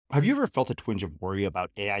Have you ever felt a twinge of worry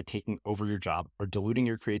about AI taking over your job or diluting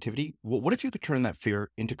your creativity? Well, what if you could turn that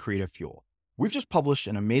fear into creative fuel? We've just published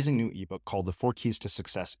an amazing new ebook called The 4 Keys to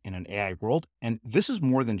Success in an AI World, and this is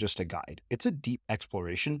more than just a guide. It's a deep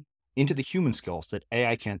exploration into the human skills that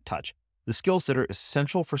AI can't touch, the skills that are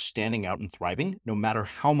essential for standing out and thriving, no matter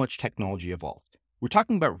how much technology evolves. We're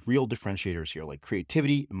talking about real differentiators here, like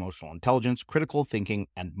creativity, emotional intelligence, critical thinking,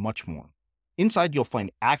 and much more. Inside, you'll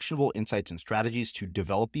find actionable insights and strategies to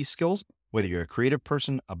develop these skills, whether you're a creative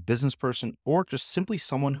person, a business person, or just simply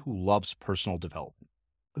someone who loves personal development.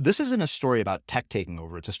 This isn't a story about tech taking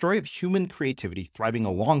over. It's a story of human creativity thriving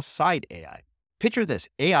alongside AI. Picture this,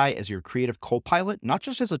 AI as your creative co-pilot, not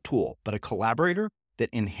just as a tool, but a collaborator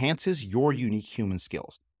that enhances your unique human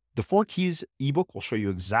skills. The 4 Keys ebook will show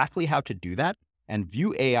you exactly how to do that and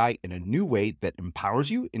view AI in a new way that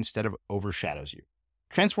empowers you instead of overshadows you.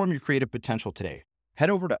 Transform your creative potential today. Head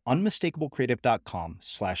over to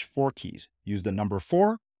unmistakablecreative.com/4keys. Use the number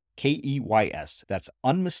 4, KEYS. That's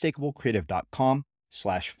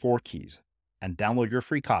unmistakablecreative.com/4keys and download your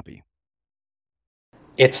free copy.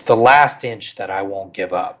 It's the last inch that I won't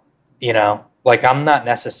give up. Like I'm not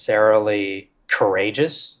necessarily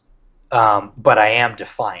courageous, but I am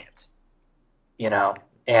defiant,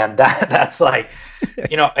 and that's like,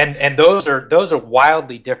 and those are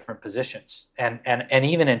wildly different positions. And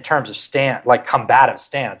even in terms of combative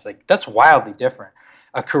stance, like that's wildly different.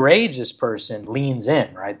 A courageous person leans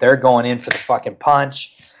in, right? They're going in for the fucking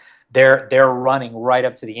punch. They're running right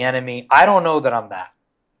up to the enemy. I don't know that I'm that.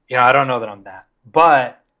 I don't know that I'm that.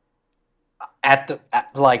 But I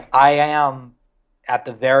am at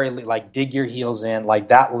the very, dig your heels in, like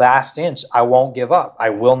that last inch, I won't give up.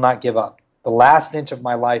 I will not give up. The last inch of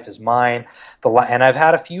my life is mine. And I've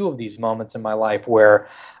had a few of these moments in my life where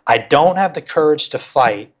I don't have the courage to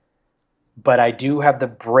fight, but I do have the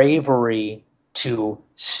bravery to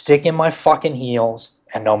stick in my fucking heels.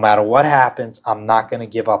 And no matter what happens, I'm not going to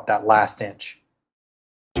give up that last inch.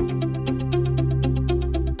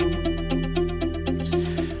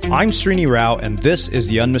 I'm Srini Rao, and this is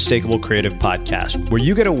the Unmistakable Creative Podcast, where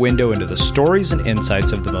you get a window into the stories and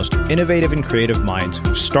insights of the most innovative and creative minds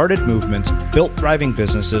who've started movements, built thriving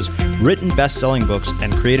businesses, written best-selling books,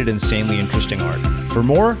 and created insanely interesting art. For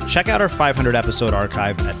more, check out our 500-episode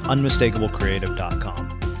archive at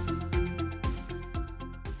unmistakablecreative.com.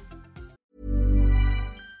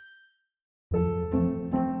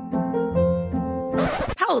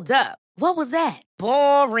 Hold up. What was that?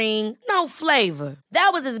 Boring. No flavor.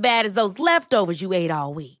 That was as bad as those leftovers you ate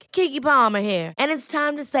all week. Keke Palmer here. And it's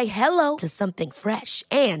time to say hello to something fresh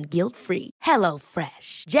and guilt-free. Hello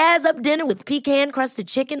Fresh. Jazz up dinner with pecan-crusted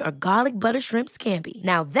chicken or garlic butter shrimp scampi.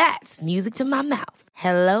 Now that's music to my mouth.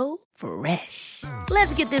 Hello Fresh.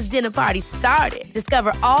 Let's get this dinner party started.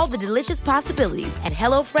 Discover all the delicious possibilities at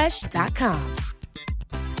hellofresh.com.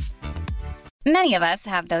 Many of us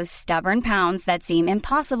have those stubborn pounds that seem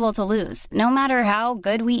impossible to lose, no matter how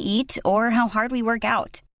good we eat or how hard we work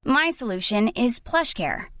out. My solution is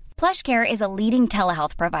PlushCare. PlushCare is a leading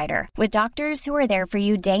telehealth provider with doctors who are there for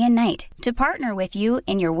you day and night to partner with you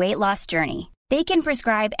in your weight loss journey. They can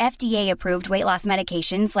prescribe FDA-approved weight loss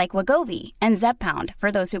medications like Wegovy and Zepbound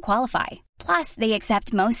for those who qualify. Plus, they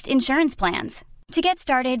accept most insurance plans. To get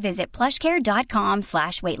started, visit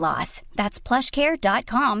plushcare.com/weightloss. That's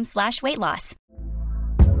plushcare.com/weightloss.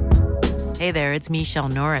 Hey there, it's Michelle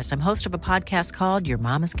Norris. I'm host of a podcast called Your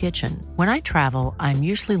Mama's Kitchen. When I travel, I'm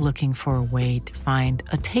usually looking for a way to find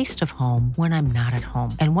a taste of home when I'm not at home.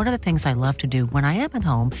 And one of the things I love to do when I am at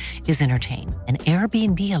home is entertain. And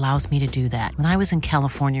Airbnb allows me to do that. When I was in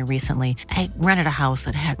California recently, I rented a house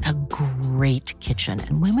that had a great kitchen.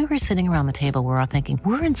 And when we were sitting around the table, we're all thinking,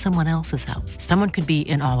 we're in someone else's house. Someone could be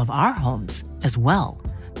in all of our homes as well.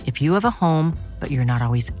 If you have a home, but you're not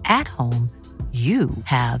always at home, you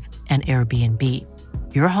have an Airbnb.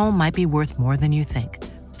 Your home might be worth more than you think.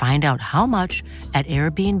 Find out how much at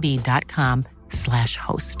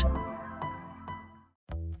airbnb.com/host.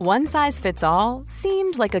 One size fits all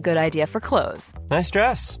seemed like a good idea for clothes. Nice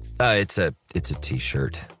dress. It's a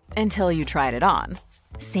t-shirt. Until you tried it on.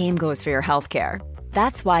 Same goes for your healthcare.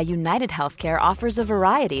 That's why United Healthcare offers a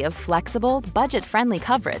variety of flexible, budget-friendly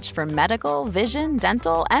coverage for medical, vision,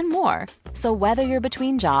 dental, and more. So whether you're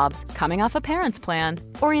between jobs, coming off a parent's plan,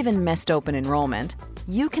 or even missed open enrollment,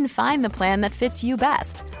 you can find the plan that fits you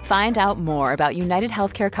best. Find out more about United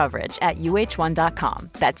Healthcare coverage at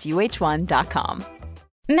uh1.com. That's uh1.com.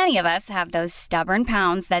 Many of us have those stubborn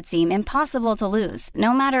pounds that seem impossible to lose,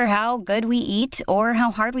 no matter how good we eat or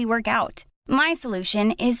how hard we work out. My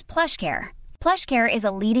solution is PlushCare. PlushCare is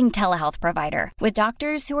a leading telehealth provider with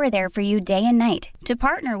doctors who are there for you day and night to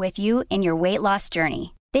partner with you in your weight loss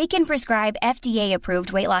journey. They can prescribe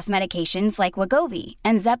FDA-approved weight loss medications like Wegovy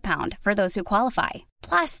and Zepbound for those who qualify.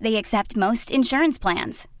 Plus, they accept most insurance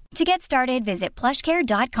plans. To get started, visit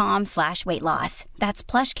plushcare.com/weightloss. That's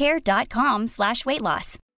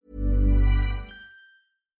plushcare.com/weightloss.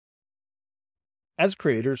 As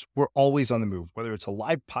creators, we're always on the move. Whether it's a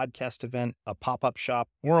live podcast event, a pop-up shop,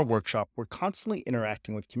 or a workshop, we're constantly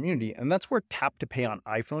interacting with community, and that's where Tap to Pay on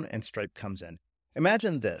iPhone and Stripe comes in.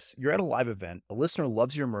 Imagine this. You're at a live event, a listener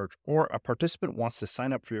loves your merch, or a participant wants to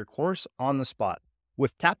sign up for your course on the spot.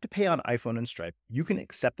 With Tap to Pay on iPhone and Stripe, you can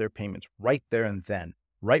accept their payments right there and then,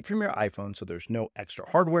 right from your iPhone, so there's no extra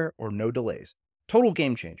hardware or no delays. Total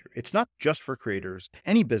game changer. It's not just for creators.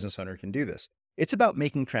 Any business owner can do this. It's about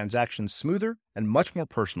making transactions smoother and much more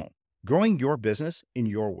personal, growing your business in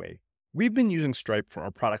your way. We've been using Stripe for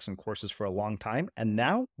our products and courses for a long time, and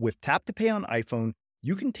now with Tap to Pay on iPhone,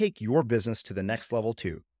 you can take your business to the next level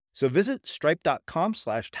too. So visit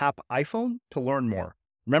stripe.com/tapiphone to learn more.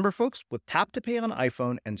 Remember, folks, with Tap to Pay on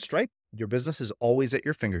iPhone and Stripe, your business is always at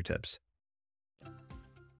your fingertips.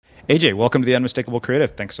 AJ, welcome to the Unmistakable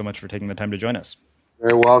Creative. Thanks so much for taking the time to join us.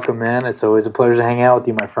 Very welcome, man. It's always a pleasure to hang out with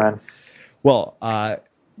you, my friend. Well,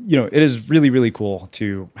 it is really, really cool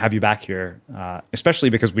to have you back here, especially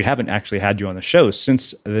because we haven't actually had you on the show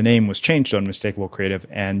since the name was changed to Unmistakable Creative.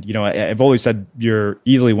 And, I've always said you're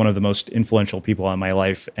easily one of the most influential people in my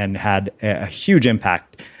life and had a huge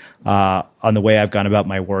impact on the way I've gone about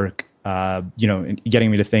my work,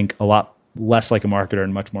 getting me to think a lot less like a marketer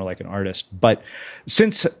and much more like an artist. But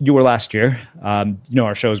since you were last year,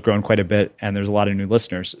 our show has grown quite a bit and there's a lot of new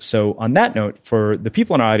listeners. So on that note, for the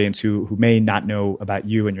people in our audience who may not know about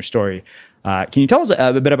you and your story, can you tell us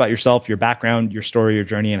a bit about yourself, your background, your story, your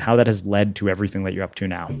journey, and how that has led to everything that you're up to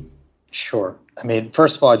now? Sure. I mean,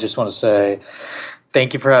 first of all, I just want to say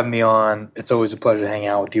thank you for having me on. It's always a pleasure to hang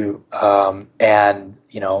out with you. And,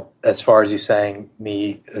 as far as you saying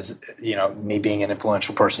me being an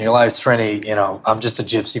influential person in your life, Srini, I'm just a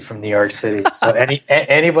gypsy from New York City. So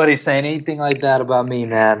anybody saying anything like that about me,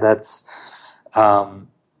 man, that's,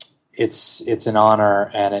 it's an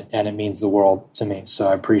honor and it means the world to me. So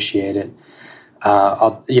I appreciate it.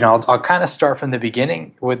 I'll kind of start from the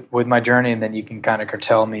beginning with my journey, and then you can kind of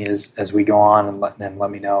curtail me as we go on and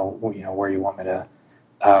let me know, where you want me to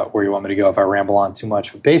go if I ramble on too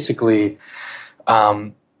much. But basically,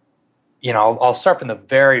 I'll start from the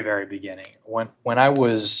very, very beginning. When I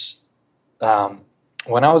was in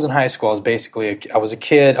high school, I was a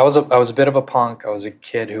kid. I was a bit of a punk. I was a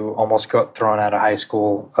kid who almost got thrown out of high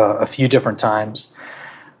school a few different times,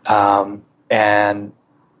 and in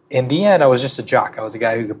the end, I was just a jock. I was a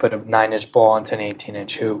guy who could put a 9-inch ball into an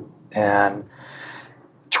 18-inch hoop. And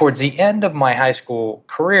towards the end of my high school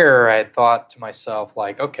career, I thought to myself,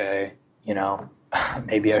 like, okay,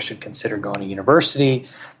 maybe I should consider going to university.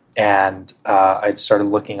 And I'd started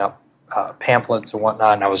looking up pamphlets and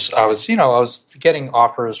whatnot. And I was getting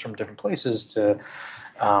offers from different places to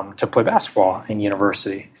play basketball in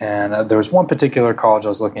university. And there was one particular college I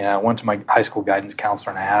was looking at. I went to my high school guidance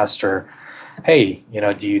counselor and I asked her, hey,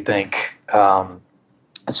 do you think,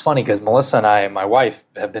 it's funny because Melissa and I, my wife,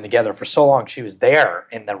 have been together for so long. She was there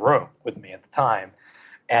in the room with me at the time.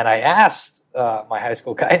 And I asked my high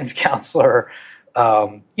school guidance counselor,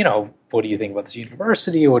 what do you think about this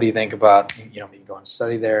university? What do you think about, me going to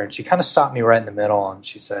study there? And she kind of stopped me right in the middle and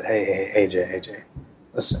she said, hey, AJ,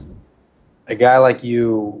 listen, a guy like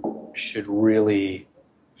you should really,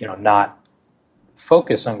 not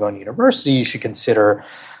focus on going to university. You should consider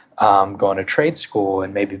going to trade school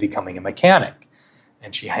and maybe becoming a mechanic.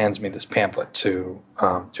 And she hands me this pamphlet to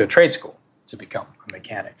a trade school to become a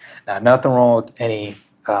mechanic. Now, nothing wrong with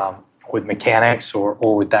with mechanics or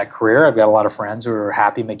with that career. I've got a lot of friends who are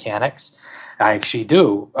happy mechanics. I actually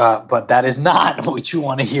do, but that is not what you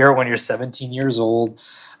want to hear when you're 17 years old,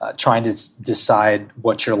 trying to decide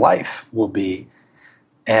what your life will be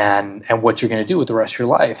and what you're going to do with the rest of your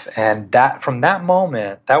life. And that from that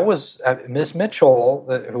moment, that was Miss Mitchell,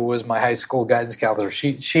 who was my high school guidance counselor.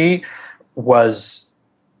 She was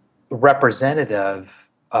representative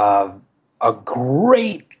of a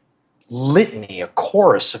great litany, a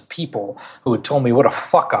chorus of people who had told me what a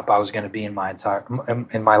fuck up I was going to be in my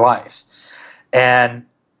life. And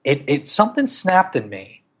it something snapped in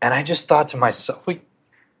me, and I just thought to myself,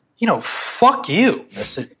 fuck you,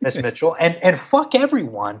 Miss Mitchell, and fuck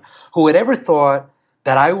everyone who had ever thought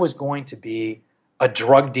that I was going to be a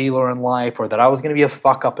drug dealer in life, or that I was going to be a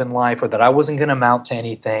fuck up in life, or that I wasn't going to amount to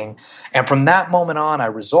anything. And from that moment on, I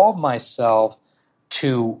resolved myself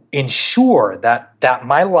to ensure that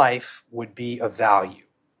my life would be of value,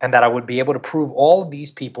 and that I would be able to prove all of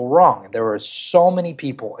these people wrong. And there were so many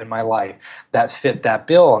people in my life that fit that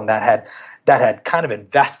bill and that had kind of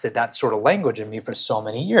invested that sort of language in me for so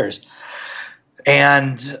many years.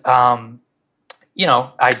 And,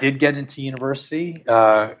 I did get into university,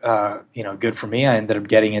 good for me. I ended up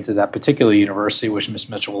getting into that particular university, which Miss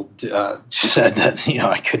Mitchell said that,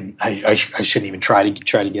 I shouldn't even try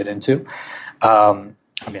to get into.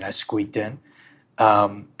 I squeaked in.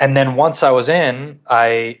 And then once I was in,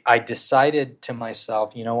 I decided to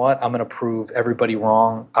myself, you know what, I'm going to prove everybody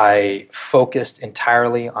wrong. I focused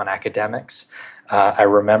entirely on academics. I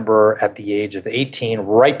remember at the age of 18,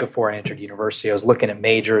 right before I entered university, I was looking at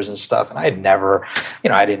majors and stuff, and I had never,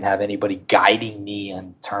 I didn't have anybody guiding me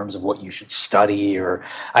in terms of what you should study, or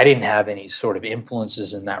I didn't have any sort of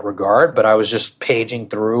influences in that regard, but I was just paging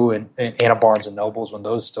through in Anna Barnes and Nobles, when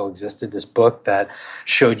those still existed, this book that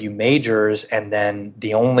showed you majors, and then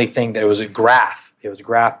the only thing that was a graph. It was a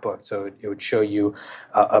graph book, so it would show you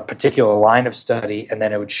a particular line of study, and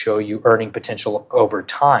then it would show you earning potential over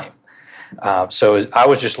time. So I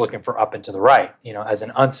was just looking for up and to the right. As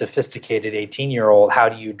an unsophisticated 18-year-old, how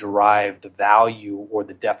do you derive the value or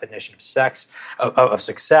the definition of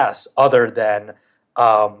success other than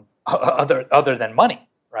money,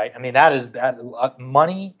 right? I mean, that is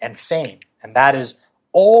money and fame, and that is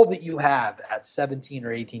all that you have at 17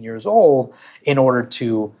 or 18 years old in order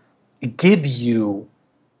to give you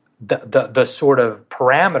the sort of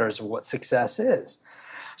parameters of what success is.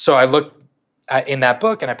 So I looked in that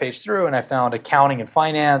book, and I paged through, and I found accounting and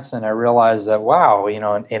finance, and I realized that, wow,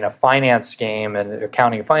 in a finance game and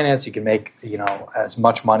accounting and finance, you can make, as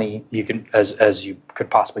much money as you could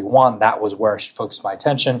possibly want. That was where I should focus my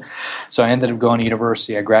attention. So I ended up going to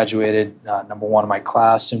university. I graduated number one in my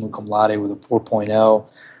class, summa cum laude, with a 4.0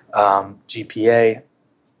 GPA.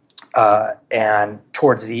 And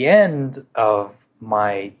towards the end of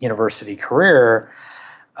my university career,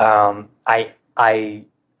 I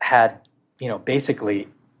had basically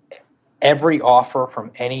every offer from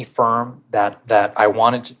any firm that I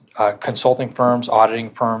wanted, consulting firms, auditing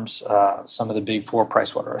firms, some of the big four,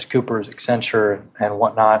 PricewaterhouseCoopers, Accenture, and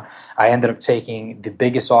whatnot. I ended up taking the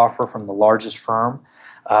biggest offer from the largest firm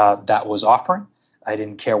that was offering. I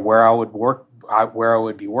didn't care where I would work, where I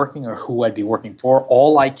would be working, or who I'd be working for.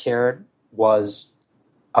 All I cared was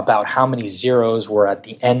about how many zeros were at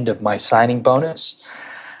the end of my signing bonus.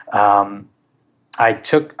 I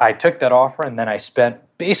took that offer, and then I spent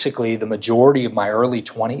basically the majority of my early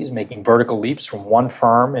 20s making vertical leaps from one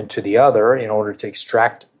firm into the other in order to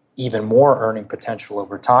extract even more earning potential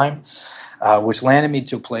over time, which landed me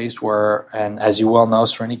to a place where, and as you well know,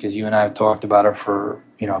 Srini, because you and I have talked about it for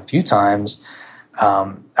a few times,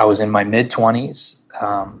 I was in my mid-20s.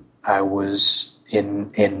 I was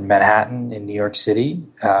in Manhattan, in New York City,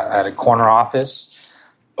 at a corner office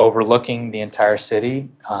overlooking the entire city.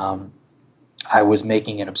 I was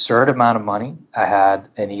making an absurd amount of money. I had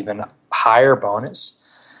an even higher bonus.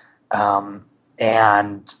 The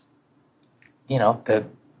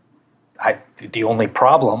only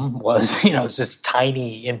problem was, it's this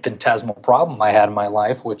tiny infinitesimal problem I had in my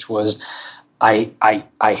life, which was I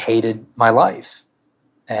hated my life.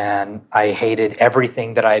 And I hated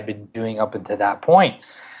everything that I had been doing up until that point.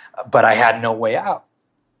 But I had no way out.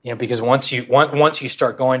 Because once you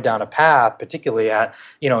start going down a path, particularly at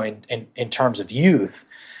in terms of youth,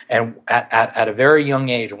 and at a very young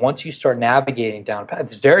age, once you start navigating down a path,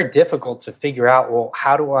 it's very difficult to figure out, well,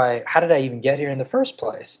 how did I even get here in the first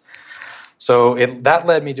place? So that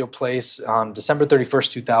led me to a place on December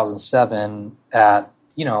 31st, 2007, at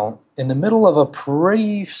in the middle of a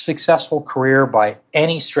pretty successful career by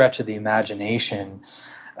any stretch of the imagination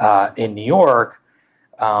in New York.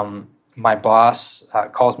 My boss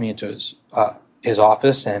calls me into his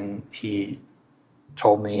office, and he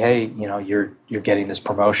told me, "Hey, you're getting this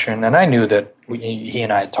promotion." And I knew that he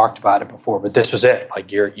and I had talked about it before, but this was it.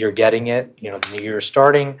 Like, you're getting it. The new year is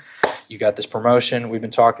starting. You got this promotion we've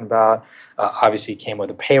been talking about. Obviously, it came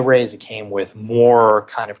with a pay raise. It came with more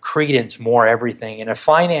kind of credence, more everything. In a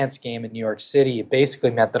finance game in New York City, it basically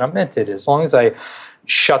meant that I meant it. As long as I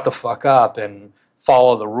shut the fuck up and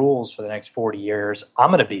follow the rules for the next 40 years, I'm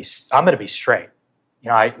gonna be straight.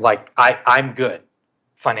 I'm good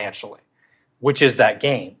financially, which is that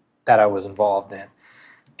game that I was involved in.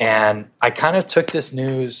 And I kind of took this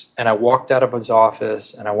news, and I walked out of his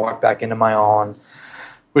office, and I walked back into my own,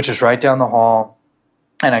 which is right down the hall,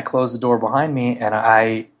 and I closed the door behind me, and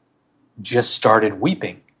I just started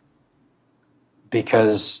weeping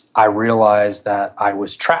because I realized that I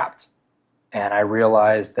was trapped, and I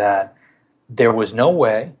realized that there was no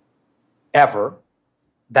way ever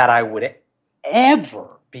that I would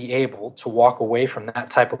ever be able to walk away from that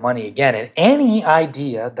type of money again. And any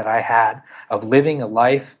idea that I had of living a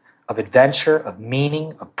life of adventure, of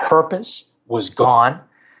meaning, of purpose was gone.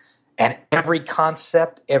 And every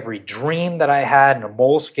concept, every dream that I had in a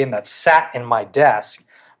moleskin that sat in my desk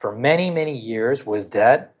for many, many years was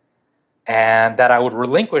dead. And that I would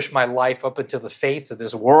relinquish my life up into the fates of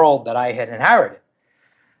this world that I had inherited.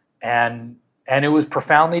 And it was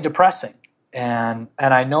profoundly depressing. And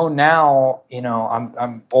I know now,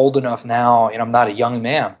 I'm old enough now, and I'm not a young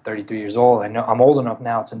man, I'm 33 years old. I know I'm old enough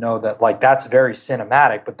now to know that like that's very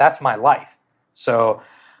cinematic, but that's my life. So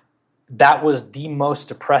that was the most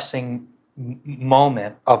depressing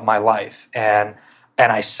moment of my life. And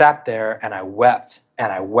I sat there and I wept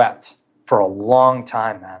for a long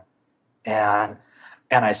time, man. And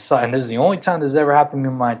I saw, and this is the only time this has ever happened to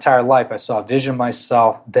me in my entire life. I saw a vision of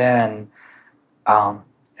myself then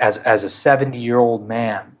as a 70-year-old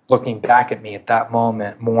man looking back at me at that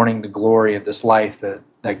moment, mourning the glory of this life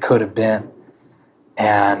that could have been.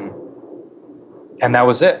 And that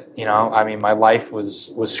was it. My life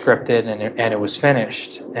was scripted and it was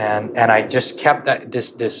finished. And I just kept that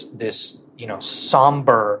this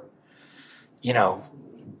somber,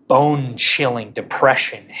 bone-chilling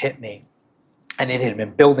depression hit me. And it had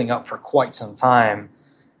been building up for quite some time.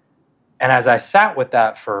 And as I sat with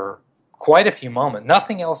that for quite a few moments,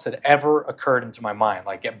 nothing else had ever occurred into my mind.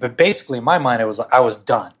 But basically in my mind, I was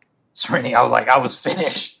done. Serenity, I was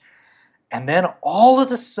finished. And then all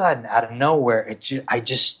of a sudden, out of nowhere, I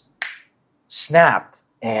just snapped.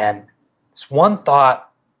 And this one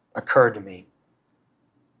thought occurred to me,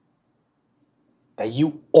 that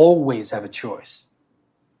you always have a choice,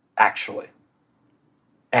 actually.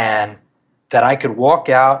 And that I could walk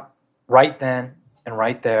out right then and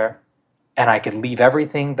right there, and I could leave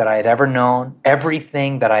everything that I had ever known,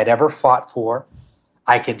 everything that I had ever fought for.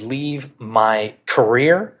 I could leave my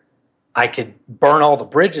career. I could burn all the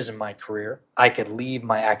bridges in my career. I could leave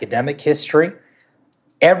my academic history.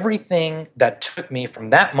 Everything that took me from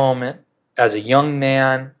that moment as a young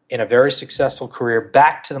man in a very successful career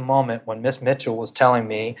back to the moment when Miss Mitchell was telling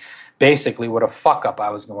me basically what a fuck up I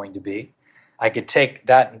was going to be. I could take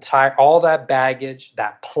all that baggage,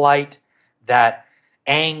 that plight, that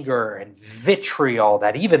anger and vitriol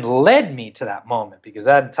that even led me to that moment, because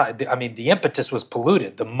the impetus was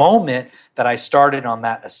polluted. The moment that I started on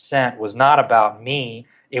that ascent was not about me.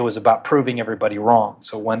 It was about proving everybody wrong.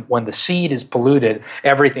 So when the seed is polluted,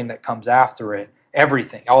 everything that comes after it,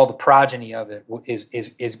 everything, all the progeny of it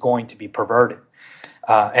is going to be perverted.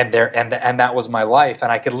 And that was my life.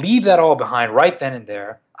 And I could leave that all behind right then and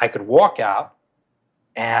there. I could walk out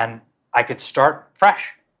and I could start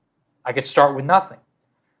fresh. I could start with nothing.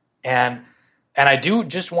 And I do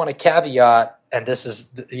just want to caveat, and this is,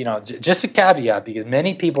 just a caveat, because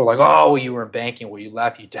many people are like, oh, well, you were in banking, well, you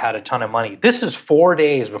left, you had a ton of money. This is 4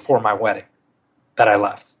 days before my wedding that I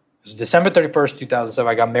left. It was December 31st,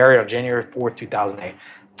 2007. I got married on January 4th, 2008.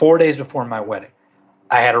 4 days before my wedding.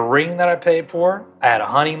 I had a ring that I paid for. I had a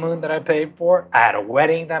honeymoon that I paid for. I had a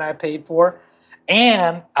wedding that I paid for.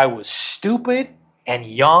 And I was stupid and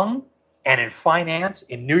young and in finance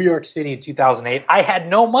in New York City in 2008. I had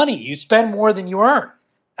no money. You spend more than you earn.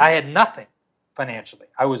 I had nothing financially.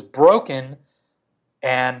 I was broken,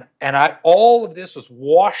 and all of this was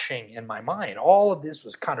washing in my mind. All of this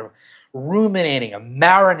was kind of ruminating and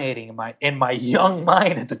marinating in my young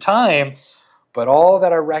mind at the time. But all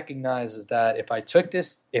that I recognize is that if I took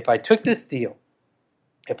this deal,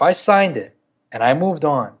 if I signed it and I moved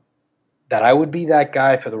on, that I would be that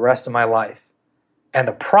guy for the rest of my life. And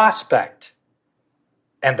the prospect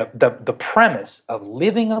and the premise of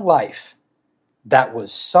living a life that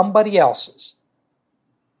was somebody else's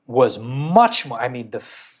was much more, the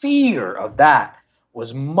fear of that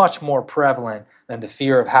was much more prevalent than the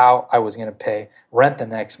fear of how I was going to pay rent the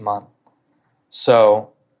next month.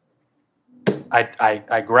 So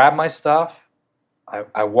I grabbed my stuff.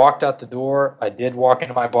 I walked out the door. I did walk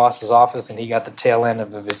into my boss's office, and he got the tail end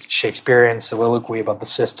of a Shakespearean soliloquy about the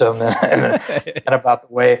system and about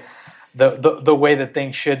the way that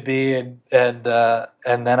things should be. And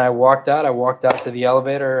then I walked out. I walked out to the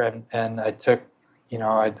elevator, and I took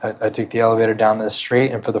the elevator down the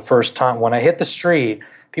street. And for the first time, when I hit the street,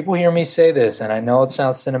 people hear me say this, and I know it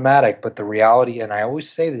sounds cinematic, but the reality, and I always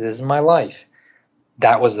say this is my life.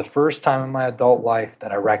 That was the first time in my adult life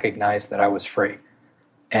that I recognized that I was free.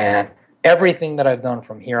 And everything that I've done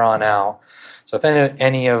from here on out, so if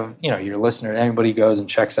any of your listeners, anybody goes and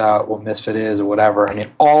checks out what Misfit is or whatever,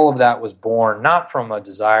 all of that was born not from a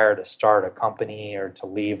desire to start a company or to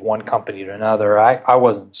leave one company to another. I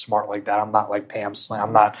wasn't smart like that. I'm not like Pam Slam.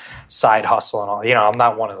 I'm not side hustle and all. I'm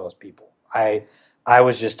not one of those people. I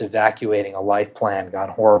was just evacuating a life plan gone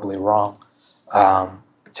horribly wrong,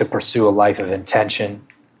 to pursue a life of intention,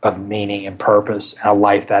 of meaning and purpose, and a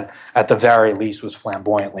life that at the very least was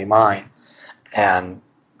flamboyantly mine. And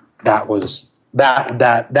that was that's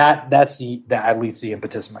at least the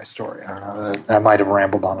impetus of my story. I don't know. I might have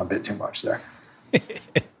rambled on a bit too much there.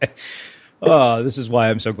 Oh, this is why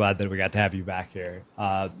I'm so glad that we got to have you back here.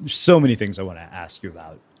 So many things I want to ask you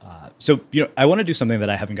about. So, I want to do something that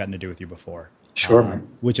I haven't gotten to do with you before. Sure, man.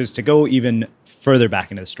 Which is to go even further back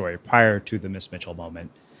into the story prior to the Miss Mitchell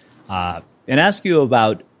moment, and ask you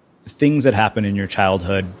about things that happened in your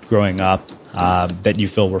childhood growing up that you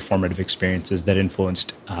feel were formative experiences that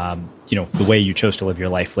influenced, the way you chose to live your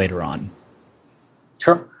life later on.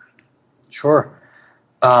 Sure.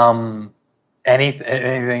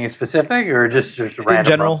 Anything specific or just random? In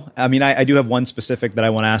general, I mean, I do have one specific that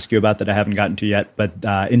I want to ask you about that I haven't gotten to yet, but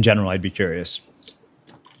in general, I'd be curious.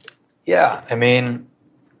 Yeah, I mean,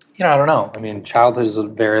 I don't know. I mean, childhood is a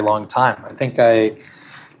very long time. I think I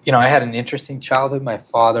had an interesting childhood. My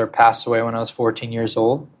father passed away when I was 14 years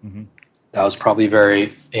old. Mm-hmm. That was probably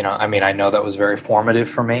very, I know that was very formative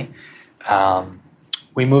for me.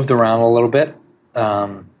 We moved around a little bit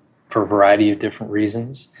for a variety of different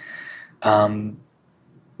reasons.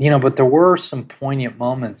 But there were some poignant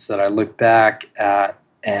moments that I look back at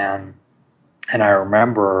and I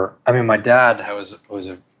remember, my dad was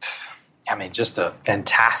just a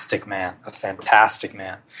fantastic man.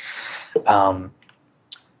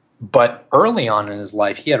 But early on in his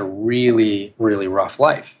life, he had a really, really rough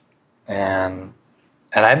life. And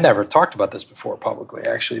I've never talked about this before publicly,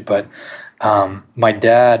 actually, but my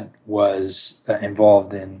dad was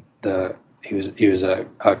involved in he was a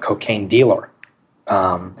cocaine dealer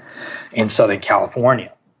in Southern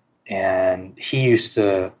California, and he used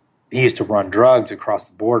to run drugs across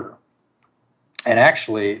the border. And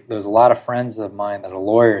actually, there's a lot of friends of mine that are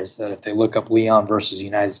lawyers that if they look up Leon versus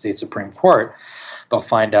United States Supreme Court, they'll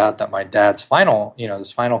find out that my dad's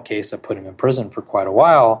this final case that put him in prison for quite a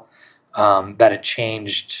while, that it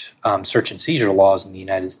changed search and seizure laws in the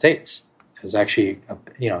United States. It was actually,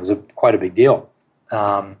 quite a big deal.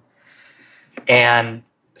 And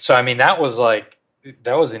so, that was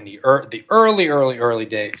in the early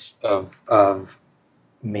days of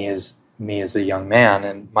me as a young man.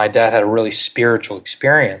 And my dad had a really spiritual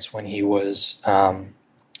experience when he was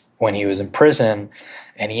in prison,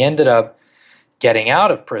 and he ended up getting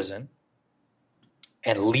out of prison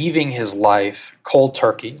and leaving his life cold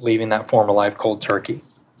turkey, leaving that former life cold turkey,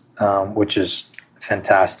 which is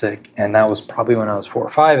fantastic. And that was probably when I was 4 or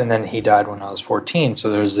 5, and then he died when I was 14.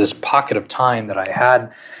 So there was this pocket of time that I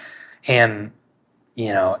had him,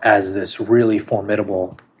 as this really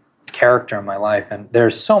formidable character in my life. And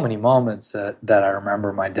there's so many moments that I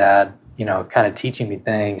remember my dad, kind of teaching me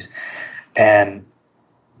things. And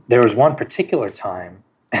there was one particular time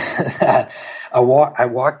that I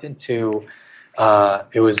walked into,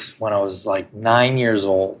 it was when I was like 9 years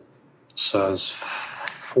old. So it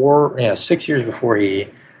was 6 years before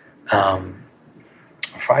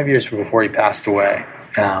 5 years before he passed away.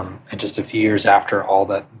 And just a few years after all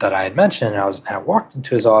that I had mentioned, and I walked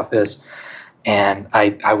into his office, and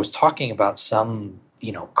I was talking about some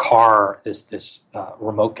car, this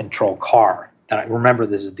remote control car. And I remember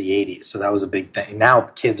this is the 80s, so that was a big thing. Now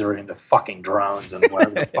kids are into fucking drones and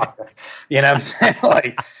whatever the fuck. You know what I'm saying?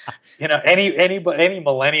 Like, any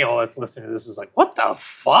millennial that's listening to this is like, what the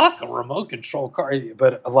fuck? A remote control car?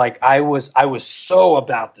 But like, I was so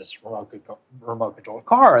about this remote control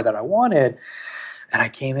car that I wanted. And I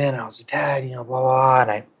came in and I was like, Dad, blah,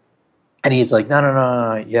 blah. And he's like,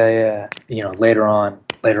 no. Yeah. Later on,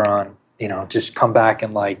 just come back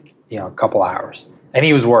in like, a couple hours. And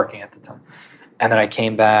he was working at the time. And then I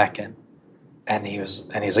came back and he's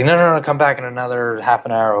like, no, come back in another half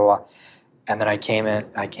an hour. Blah, blah. And then I came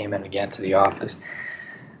in again to the office.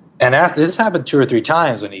 And after this happened 2 or 3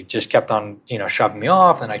 times when he just kept on, shoving me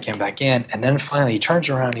off. Then I came back in. And then finally he turns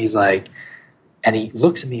around and he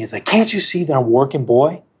looks at me and he's like, can't you see that I'm working,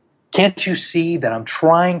 boy? Can't you see that I'm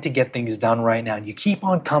trying to get things done right now? And you keep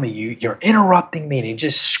on coming. You're interrupting me. And he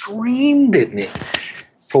just screamed at me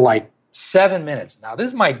for like 7 minutes. Now, this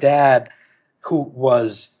is my dad who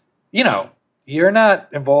was, you're not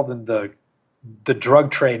involved in the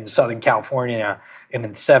drug trade in Southern California in the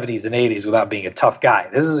 70s and 80s without being a tough guy.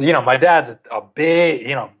 This is, my dad's a big,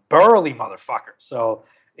 burly motherfucker. So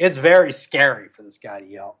it's very scary for this guy to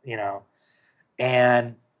yell,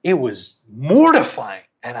 And it was mortifying.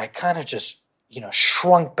 And I kind of just,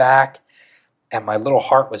 shrunk back, and my little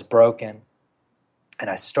heart was broken. And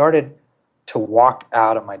I started to walk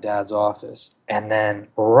out of my dad's office. And then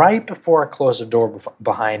right before I closed the door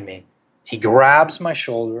behind me, He grabs my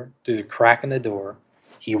shoulder through the crack in the door.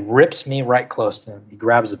 He rips me right close to him. He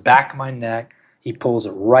grabs the back of my neck. He pulls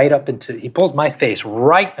my face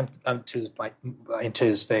right into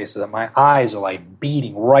his face so that my eyes are like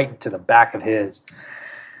beating right into the back of his.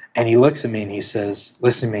 And he looks at me and he says,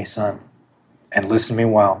 "Listen to me, son, and listen to me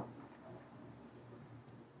well.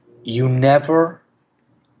 You never,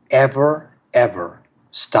 ever, ever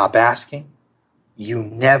stop asking. You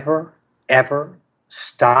never, ever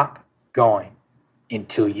stop going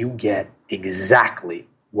until you get exactly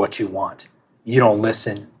what you want. You don't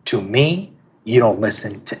listen to me. You don't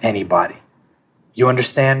listen to anybody. You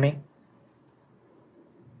understand me?"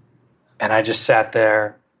 And I just sat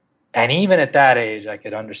there. And even at that age, I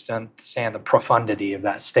could understand the profundity of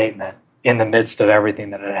that statement in the midst of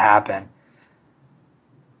everything that had happened.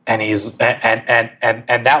 And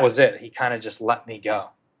and that was it. He kind of just let me go,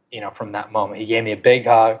 from that moment. He gave me a big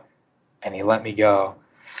hug and he let me go.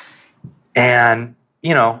 And,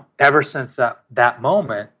 ever since that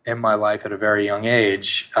moment in my life at a very young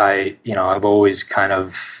age, I've always kind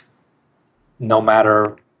of, no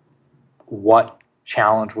matter what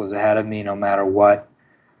challenge was ahead of me, no matter what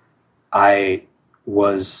I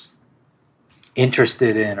was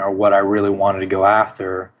interested in or what I really wanted to go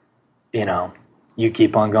after, you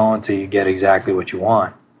keep on going till you get exactly what you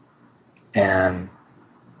want. And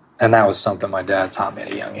that was something my dad taught me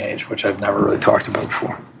at a young age, which I've never really talked about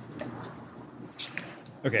before.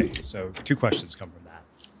 Okay, so 2 questions come from that.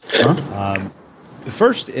 The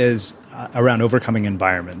first is around overcoming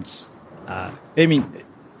environments.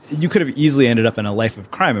 You could have easily ended up in a life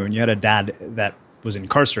of crime when you had a dad that was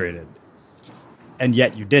incarcerated, and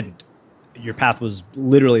yet you didn't. Your path was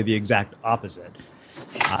literally the exact opposite.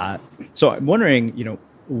 So I'm wondering,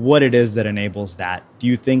 what it is that enables that. Do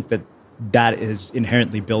you think that is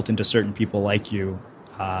inherently built into certain people like you,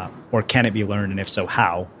 or can it be learned, and if so,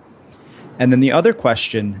 how? And then the other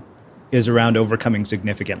question is around overcoming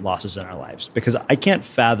significant losses in our lives, because I can't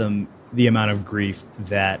fathom the amount of grief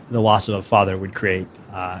that the loss of a father would create,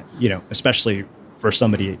 especially for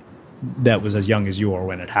somebody that was as young as you were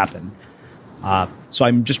when it happened. So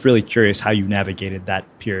I'm just really curious how you navigated that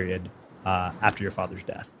period after your father's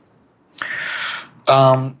death.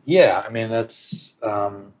 That's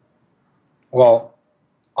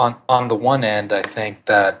on the one end, I think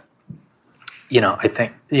that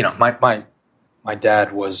my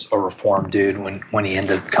dad was a reformed dude when he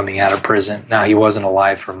ended up coming out of prison. Now, he wasn't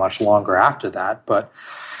alive for much longer after that, but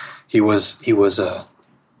he was a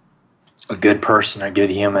good person, a good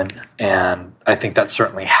human, and I think that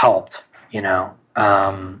certainly helped. In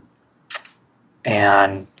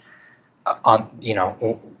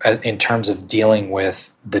terms of dealing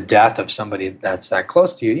with the death of somebody that's that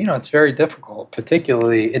close to you, it's very difficult.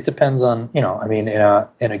 Particularly, it depends on, in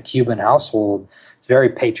a Cuban household, it's very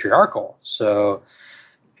patriarchal. So,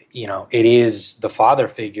 it is, the father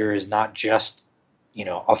figure is not just,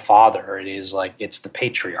 a father. It is like, it's the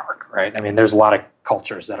patriarch, right? There's a lot of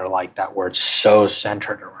cultures that are like that, where it's so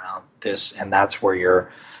centered around this, and that's where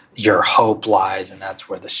your hope lies, and that's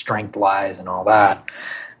where the strength lies, and all that.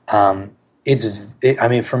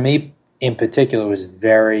 For me in particular, it was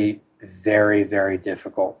very, very, very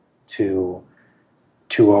difficult to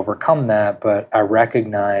overcome that. But I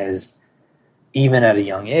recognized, even at a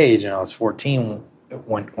young age, and I was 14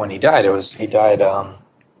 when he died. He died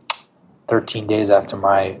 13 days after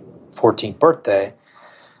my 14th birthday.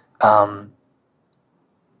 I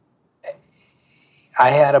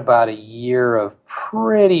had about a year of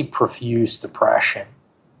pretty profuse depression.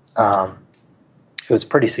 It was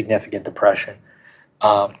pretty significant depression.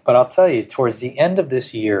 But I'll tell you, towards the end of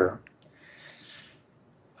this year,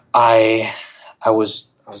 I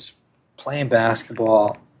was playing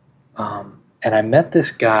basketball, and I met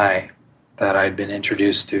this guy that I'd been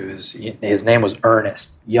introduced to. His name was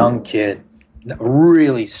Ernest, young kid,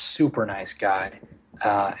 really super nice guy,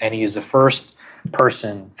 and he was the first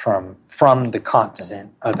person from the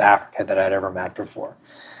continent of Africa that I'd ever met before.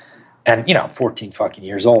 And 14 fucking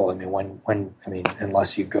years old.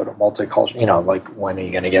 Unless you go to multicultural, when are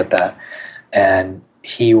you going to get that? And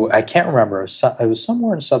I can't remember. It was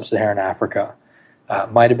somewhere in sub-Saharan Africa.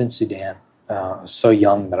 Might have been Sudan. I was so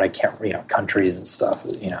young that I can't, countries and stuff.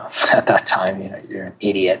 At that time, you're an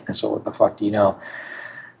idiot, and so what the fuck do you know?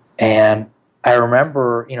 And I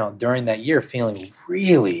remember, during that year, feeling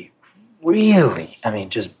really, really,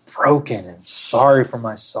 just broken and sorry for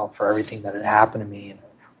myself for everything that had happened to me. And it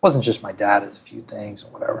wasn't just my dad, it was a few things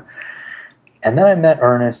or whatever. And then I met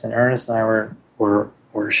Ernest, and Ernest and I were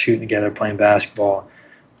shooting together, playing basketball.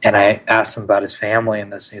 And I asked him about his family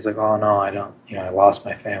and this. And he's like, "Oh, no, I don't, I lost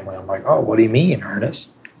my family." I'm like, "Oh, what do you mean, Ernest?"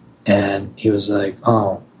 And he was like,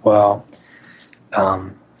 "Oh, Well,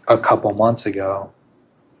 a couple months ago,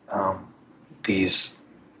 these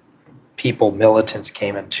militants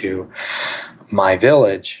came into my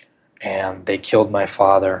village, and they killed my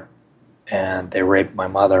father, and they raped my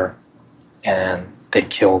mother, and they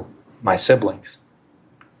killed my siblings.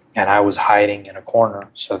 And I was hiding in a corner,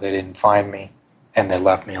 so they didn't find me, and they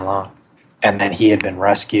left me alone. And then he had been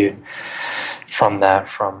rescued from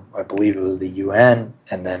I believe it was the UN,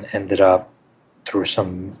 and then ended up, through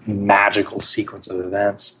some magical sequence of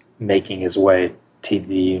events, making his way to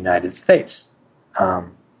the United States.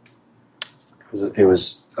 It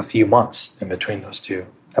was a few months in between those two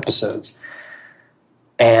episodes.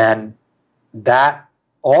 And that,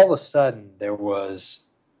 all of a sudden, there was,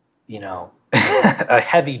 a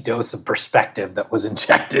heavy dose of perspective that was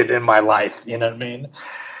injected in my life, you know what I mean?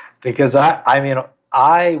 Because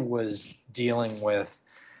I was dealing with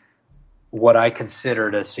what I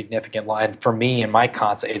considered a significant line. For me, in my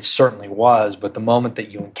context, it certainly was, but the moment that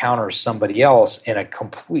you encounter somebody else in a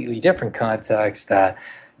completely different context,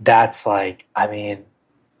 that's like, I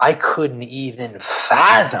couldn't even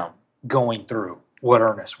fathom going through what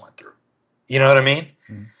Ernest went through. You know what I mean?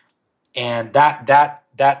 Mm-hmm. And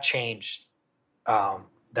that changed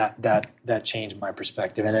that changed my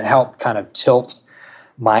perspective, and it helped kind of tilt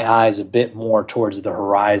my eyes a bit more towards the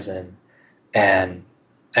horizon and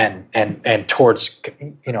towards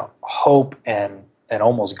hope and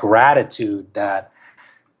almost gratitude that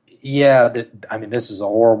this is a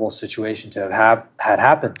horrible situation to have had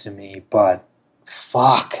happened to me, but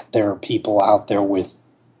fuck, there are people out there with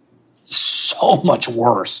so much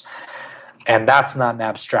worse. And that's not an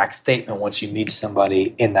abstract statement once you meet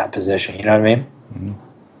somebody in that position. You know what I mean?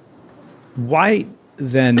 Mm-hmm. Why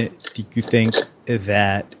then do you think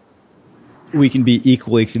that we can be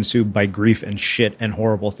equally consumed by grief and shit and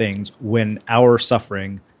horrible things when our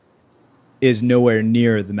suffering is nowhere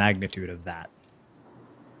near the magnitude of that?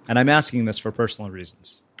 And I'm asking this for personal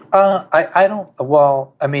reasons. I don't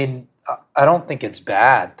think it's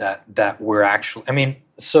bad that we're actually,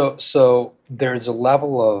 so there's a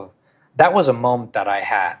level of, that was a moment that I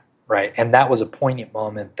had, right? And that was a poignant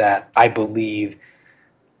moment that I believe,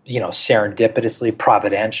 serendipitously,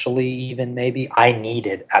 providentially even maybe, I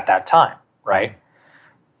needed at that time, right?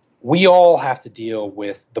 We all have to deal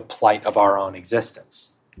with the plight of our own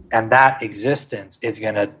existence. And that existence is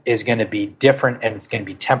gonna be different, and it's gonna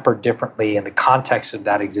be tempered differently, and the context of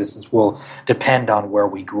that existence will depend on where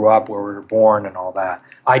we grew up, where we were born, and all that.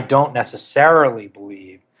 I don't necessarily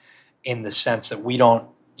believe in the sense that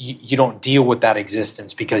you don't deal with that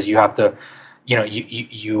existence because you have to,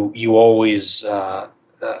 you always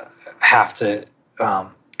have to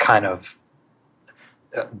kind of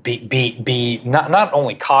be not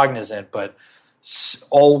only cognizant, but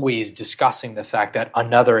always discussing the fact that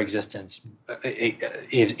another existence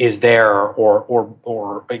is there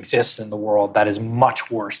or exists in the world that is much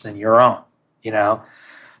worse than your own,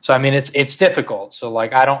 So it's difficult. So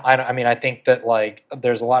I think that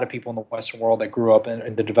there's a lot of people in the Western world that grew up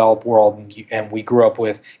in the developed world, and we grew up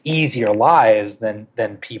with easier lives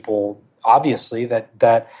than people obviously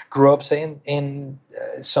that grew up, say, in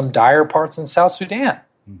some dire parts in South Sudan.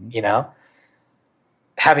 Mm-hmm.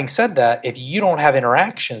 Having said that, if you don't have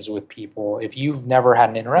interactions with people, if you've never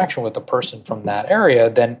had an interaction with a person from that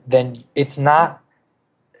area, then it's not,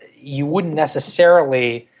 you wouldn't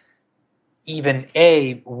necessarily even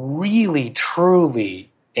really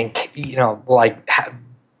truly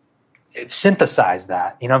synthesize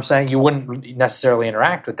that. You know what I'm saying? You wouldn't necessarily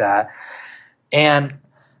interact with that. And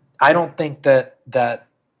I don't think that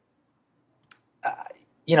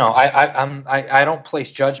I don't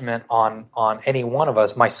place judgment on any one of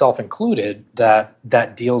us, myself included,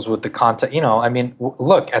 that deals with the content.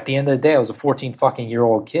 Look, at the end of the day, I was a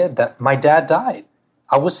 14-fucking-year-old kid that my dad died.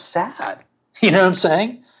 I was sad. You know what I'm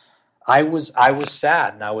saying? I was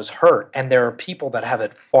sad and I was hurt. And there are people that have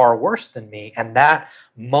it far worse than me. And that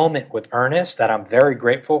moment with Ernest that I'm very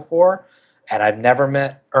grateful for, and I've never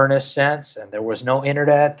met Ernest since, and there was no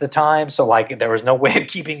internet at the time, so there was no way of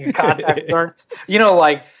keeping in contact with Ernest.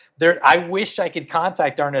 I wish I could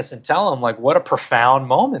contact Ernest and tell him what a profound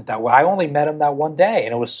moment that I only met him that one day,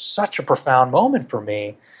 and it was such a profound moment for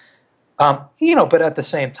me. But at the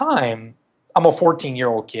same time, I'm a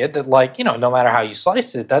 14-year-old kid that no matter how you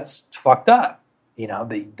slice it, that's fucked up.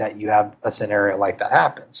 That you have a scenario like that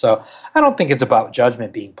happen. So I don't think it's about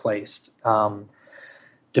judgment being placed.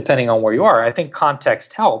 Depending on where you are, I think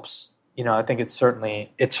context helps. I think it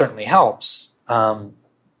certainly helps. And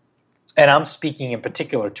I'm speaking in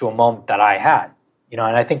particular to a moment that I had, and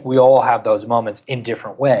I think we all have those moments in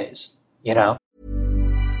different ways,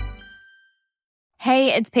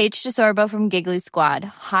 Hey, it's Paige DeSorbo from Giggly Squad.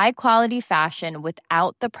 High quality fashion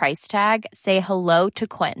without the price tag. Say hello to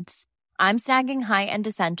Quince. I'm snagging high-end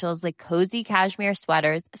essentials like cozy cashmere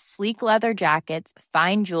sweaters, sleek leather jackets,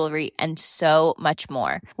 fine jewelry, and so much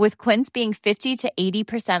more. With Quince being 50 to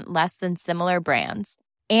 80% less than similar brands.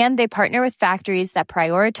 And they partner with factories that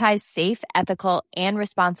prioritize safe, ethical, and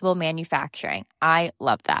responsible manufacturing. I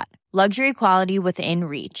love that. Luxury quality within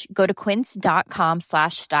reach. Go to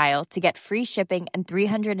quince.com/style to get free shipping and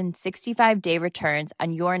 365-day returns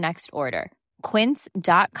on your next order.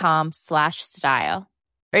 Quince.com/style.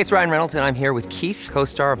 Hey, it's Ryan Reynolds, and I'm here with Keith,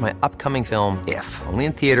 co-star of my upcoming film, If, only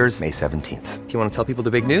in theaters May 17th. Do you want to tell people the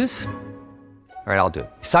big news? All right, I'll do it.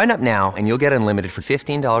 Sign up now and you'll get unlimited for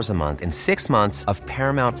 $15 a month and 6 months of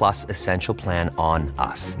Paramount Plus Essential Plan on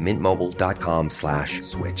us.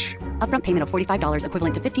 MintMobile.com/switch. Upfront payment of $45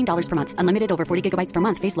 equivalent to $15 per month. Unlimited over 40 gigabytes per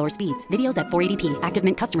month. Face lower speeds. Videos at 480p. Active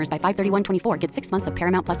Mint customers by 531.24 get 6 months of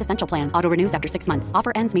Paramount Plus Essential Plan. Auto renews after 6 months.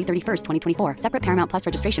 Offer ends May 31st, 2024. Separate Paramount Plus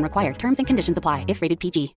registration required. Terms and conditions apply if rated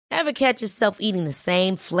PG. Ever catch yourself eating the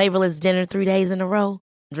same flavorless dinner 3 days in a row?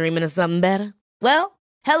 Dreaming of something better? Well,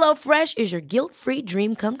 HelloFresh is your guilt-free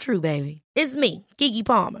dream come true, baby. It's me, Keke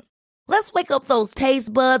Palmer. Let's wake up those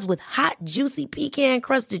taste buds with hot, juicy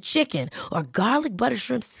pecan-crusted chicken or garlic butter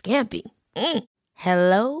shrimp scampi.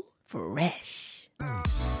 HelloFresh.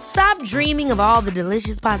 Stop dreaming of all the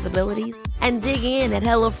delicious possibilities and dig in at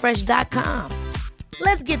HelloFresh.com.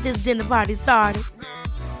 Let's get this dinner party started.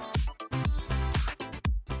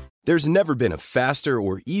 There's never been a faster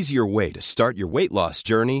or easier way to start your weight loss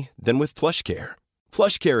journey than with PlushCare.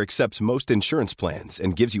 PlushCare accepts most insurance plans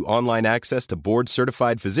and gives you online access to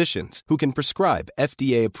board-certified physicians who can prescribe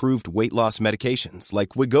FDA-approved weight loss medications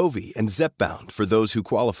like Wegovy and Zepbound for those who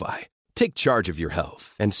qualify. Take charge of your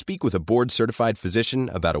health and speak with a board-certified physician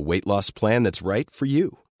about a weight loss plan that's right for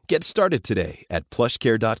you. Get started today at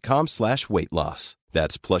plushcare.com/weight loss.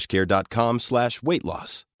 That's plushcare.com/weight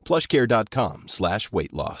loss.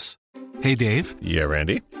 plushcare.com/weight loss. Hey, Dave. Yeah,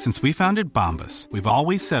 Randy. Since we founded Bombas, we've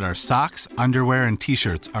always said our socks, underwear, and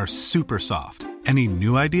T-shirts are super soft. Any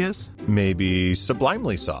new ideas? Maybe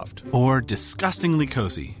sublimely soft. Or disgustingly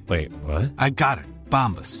cozy. Wait, what? I got it.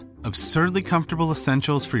 Bombas. Absurdly comfortable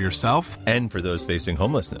essentials for yourself and for those facing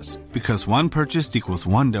homelessness. Because one purchased equals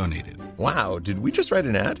one donated. Wow, did we just write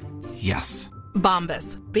an ad? Yes.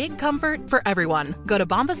 Bombas. Big comfort for everyone. Go to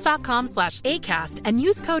bombas.com/ACAST and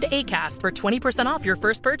use code ACAST for 20% off your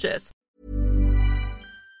first purchase.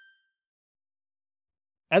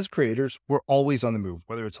 As creators, we're always on the move.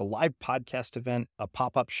 Whether it's a live podcast event, a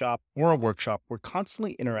pop-up shop, or a workshop, we're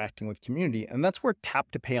constantly interacting with community, and that's where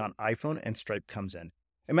Tap to Pay on iPhone and Stripe comes in.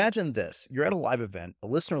 Imagine this. You're at a live event, a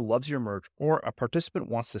listener loves your merch, or a participant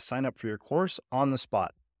wants to sign up for your course on the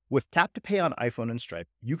spot. With Tap to Pay on iPhone and Stripe,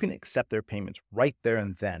 you can accept their payments right there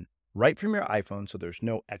and then, right from your iPhone, so there's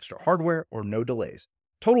no extra hardware or no delays.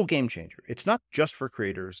 Total game changer. It's not just for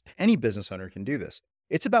creators. Any business owner can do this.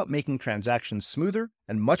 It's about making transactions smoother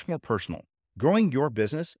and much more personal, growing your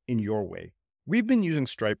business in your way. We've been using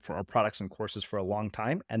Stripe for our products and courses for a long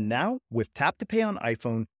time, and now with Tap to Pay on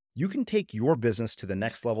iPhone, you can take your business to the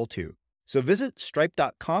next level too. So visit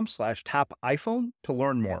stripe.com/tapiphone to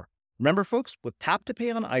learn more. Remember, folks, with Tap to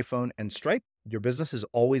Pay on iPhone and Stripe, your business is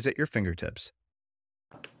always at your fingertips.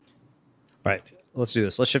 All right, let's do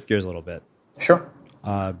this. Let's shift gears a little bit. Sure.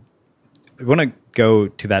 I want to go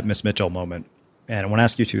to that Miss Mitchell moment, and I want to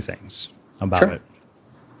ask you two things about it.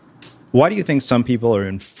 Why do you think some people are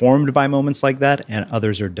informed by moments like that and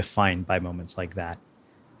others are defined by moments like that?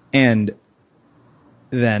 And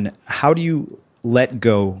then how do you let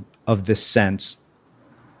go of this sense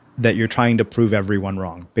that you're trying to prove everyone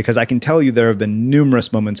wrong? Because I can tell you there have been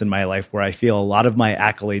numerous moments in my life where I feel a lot of my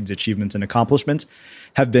accolades, achievements, and accomplishments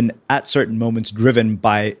have been at certain moments driven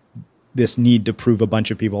by this need to prove a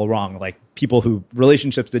bunch of people wrong, like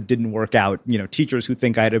relationships that didn't work out, teachers who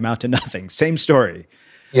think I'd amount to nothing. Same story.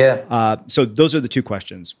 Yeah. So those are the two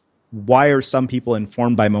questions. Why are some people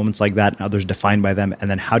informed by moments like that and others defined by them? And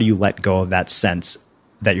then how do you let go of that sense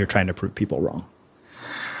that you're trying to prove people wrong?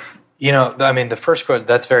 The first question,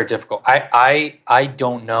 that's very difficult. I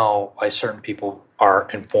don't know why certain people are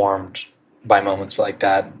informed by moments like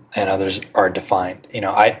that and others are defined.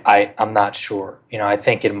 I'm not sure. I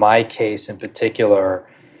think in my case in particular,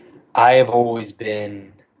 I have always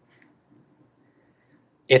been,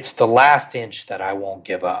 it's the last inch that I won't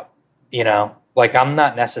give up, Like I'm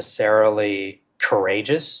not necessarily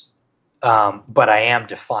courageous, but I am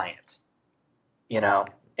defiant,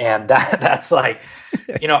 And that's like,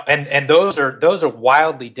 and those are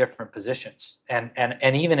wildly different positions.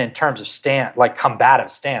 And even in terms of combative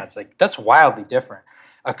stance, like that's wildly different.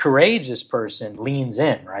 A courageous person leans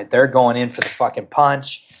in, right? They're going in for the fucking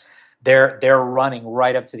punch. They're running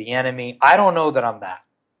right up to the enemy. I don't know that I'm that.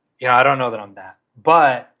 I don't know that I'm that.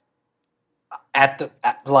 But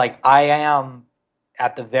I am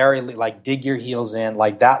at the very, like, dig your heels in,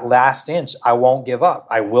 like that last inch, I won't give up.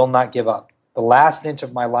 I will not give up. The last inch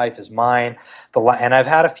of my life is mine. And I've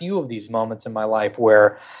had a few of these moments in my life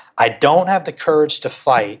where I don't have the courage to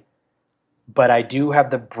fight, but I do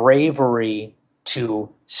have the bravery to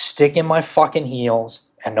stick in my fucking heels,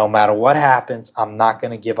 and no matter what happens, I'm not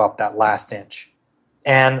going to give up that last inch.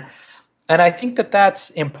 And I think that that's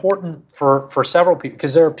important for several people,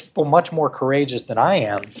 because there are people much more courageous than I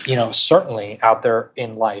am, certainly out there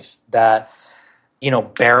in life that,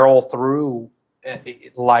 barrel through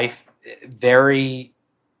life very,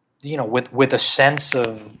 with a sense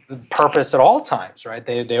of purpose at all times, right?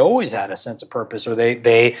 They always had a sense of purpose, or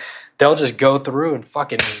they'll just go through and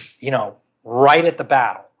fucking, right at the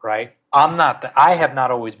battle, right? I have not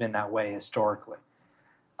always been that way historically.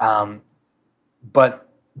 But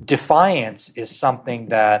defiance is something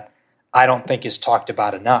that I don't think is talked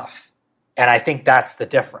about enough. And I think that's the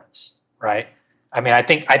difference, right? I mean, I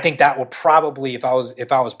think that would probably, if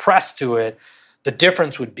I was pressed to it, the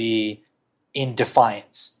difference would be in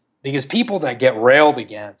defiance. Because people that get railed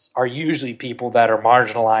against are usually people that are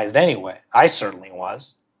marginalized anyway. I certainly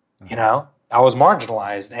was. I was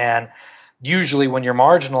marginalized, and usually when you're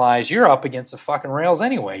marginalized, you're up against the fucking rails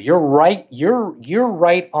anyway. You're right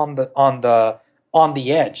on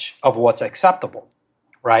the edge of what's acceptable,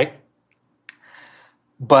 right?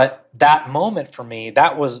 But that moment for me,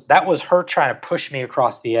 that was her trying to push me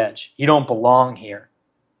across the edge. You don't belong here.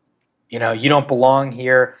 You don't belong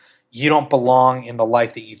here. You don't belong in the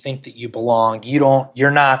life that you think that you belong.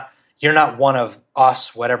 You're not one of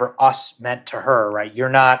us, whatever us meant to her, right? You're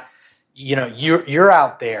not, you're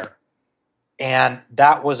out there. And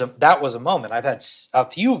that was a moment. I've had a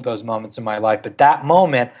few of those moments in my life, but that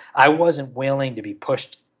moment, I wasn't willing to be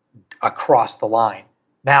pushed across the line.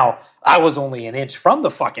 Now, I was only an inch from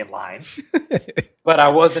the fucking line, but I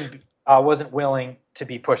wasn't willing to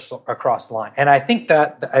be pushed across the line. And I think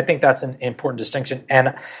that's an important distinction.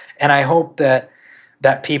 And I hope that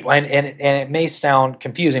people, and it may sound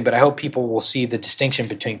confusing, but I hope people will see the distinction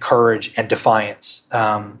between courage and defiance,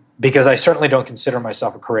 because I certainly don't consider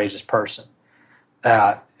myself a courageous person.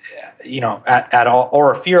 At all,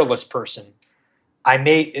 or a fearless person. I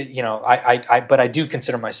may, but I do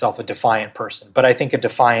consider myself a defiant person. But I think a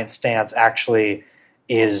defiant stance actually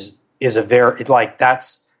is a very,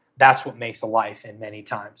 that's what makes a life in many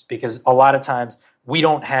times, because a lot of times we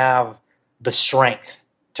don't have the strength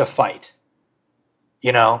to fight.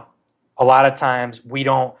 A lot of times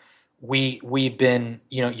we've been,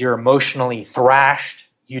 you're emotionally thrashed.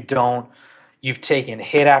 You've taken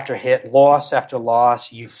hit after hit, loss after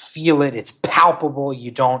loss. You feel it. It's palpable.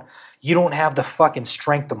 You don't have the fucking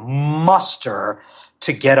strength to muster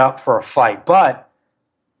to get up for a fight. But,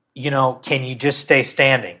 can you just stay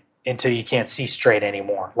standing until you can't see straight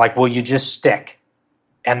anymore? Like, will you just stick?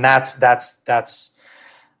 And that's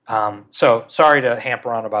so sorry to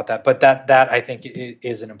hamper on about that. But that I think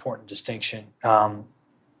is an important distinction.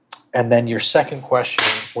 And then your second question,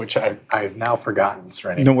 which I've now forgotten,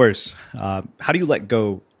 Srini. No worries. How do you let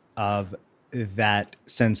go of that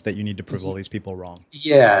sense that you need to prove all these people wrong?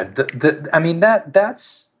 Yeah, that's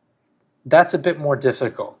a bit more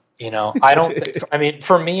difficult. I don't.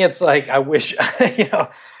 For me, it's like I wish.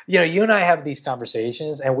 You and I have these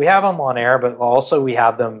conversations, and we have them on air, but also we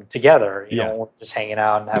have them together. Just hanging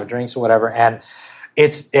out and have drinks or whatever, and.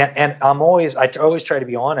 I always try to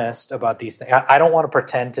be honest about these things. I don't want to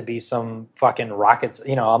pretend to be some fucking rockets.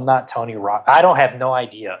 I'm not Tony Rock. I don't have no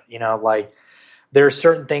idea. There are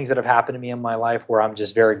certain things that have happened to me in my life where I'm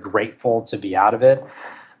just very grateful to be out of it.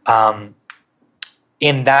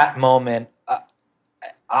 In that moment, and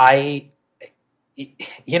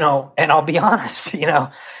I'll be honest,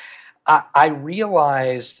 I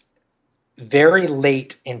realized very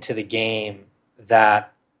late into the game that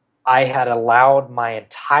I had allowed my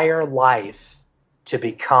entire life to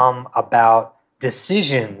become about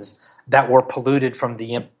decisions that were polluted from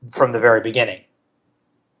the very beginning.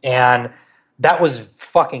 And that was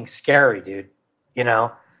fucking scary, dude.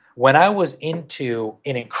 When I was into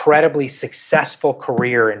an incredibly successful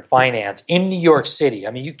career in finance in New York City,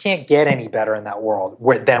 you can't get any better in that world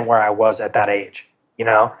than where I was at that age.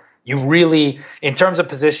 You really, in terms of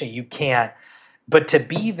position, you can't. But to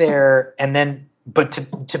be there But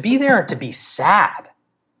to be there and to be sad,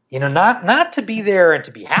 not to be there and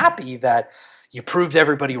to be happy that you proved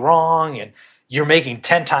everybody wrong and you're making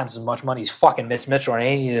 10 times as much money as fucking Miss Mitchell or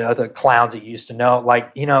any of the other clowns that you used to know.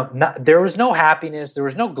 Like, there was no happiness. There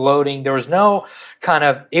was no gloating. There was no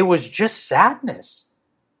it was just sadness.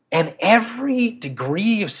 And every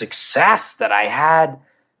degree of success that I had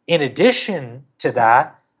in addition to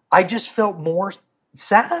that, I just felt more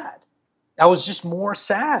sad. I was just more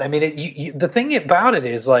sad. I mean, the thing about it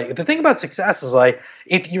is like, the thing about success is like,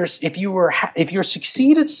 if you're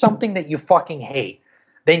succeed at something that you fucking hate,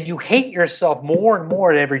 then you hate yourself more and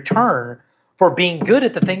more at every turn for being good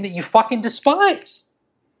at the thing that you fucking despise.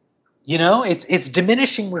 It's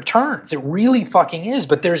diminishing returns. It really fucking is.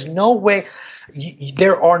 But there's no way.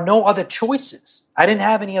 There are no other choices. I didn't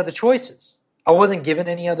have any other choices. I wasn't given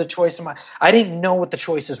any other choice. I didn't know what the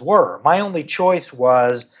choices were. My only choice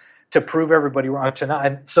was to prove everybody wrong.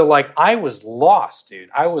 And so, like, I was lost,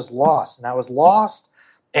 dude. I was lost.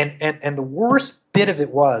 And the worst bit of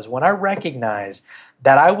it was when I recognized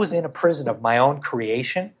that I was in a prison of my own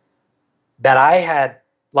creation, that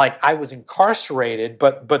I was incarcerated,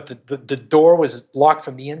 but the door was locked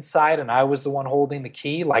from the inside, and I was the one holding the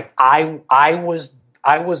key. Like I was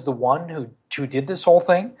the one who did this whole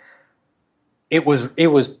thing. It was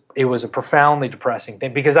a profoundly depressing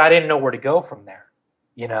thing because I didn't know where to go from there,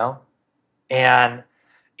 And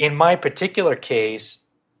in my particular case,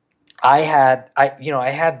 I had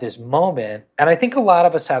this moment, and I think a lot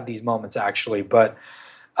of us have these moments actually, but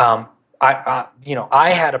I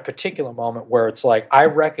had a particular moment where it's like I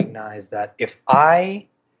recognized that if I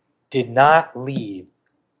did not leave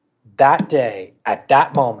that day at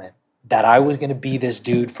that moment, that I was going to be this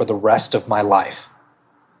dude for the rest of my life.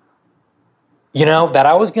 That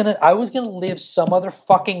I was gonna live some other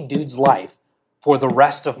fucking dude's life for the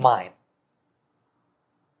rest of mine.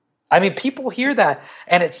 I mean, people hear that,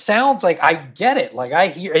 and it sounds like I get it. Like I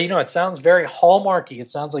hear, it sounds very Hallmarky. It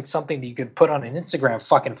sounds like something that you could put on an Instagram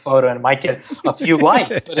fucking photo and it might get a few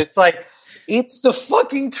likes. But it's like, it's the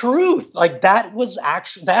fucking truth. Like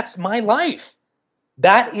that's my life.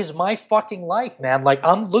 That is my fucking life, man. Like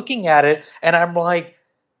I'm looking at it and I'm like,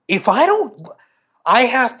 I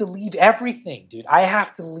have to leave everything, dude. I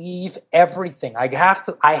have to leave everything. I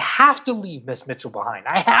have to leave Miss Mitchell behind.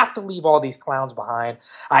 I have to leave all these clowns behind.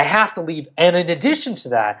 I have to leave, and in addition to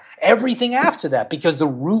that, everything after that, because the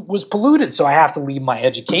root was polluted. So I have to leave my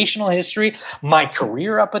educational history, my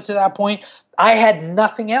career up until that point. I had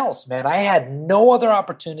nothing else, man. I had no other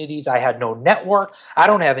opportunities. I had no network. I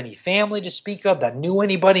don't have any family to speak of that knew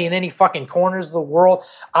anybody in any fucking corners of the world.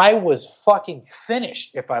 I was fucking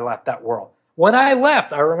finished if I left that world. When I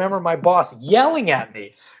left, I remember my boss yelling at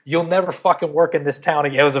me, "You'll never fucking work in this town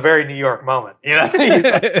again." It was a very New York moment. He's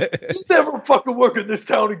like, "Just never fucking work in this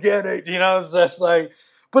town again." It's just like,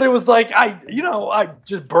 but it was like, I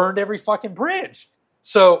just burned every fucking bridge.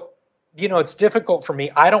 So, it's difficult for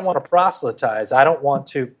me. I don't want to proselytize. I don't want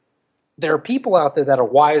to. There are people out there that are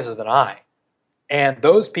wiser than I. And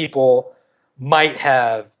those people might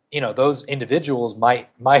have, those individuals might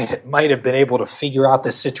have been able to figure out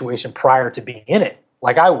this situation prior to being in it,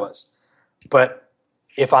 like I was. But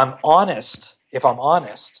if I'm honest,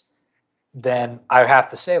 then I have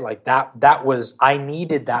to say, like, that was, I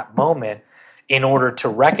needed that moment in order to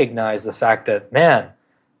recognize the fact that, man,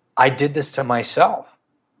 I did this to myself.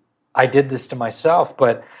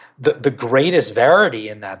 But the greatest verity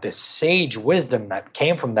in that, this sage wisdom that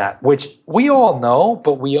came from that, which we all know,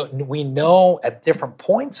 but we know at different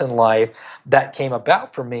points in life that came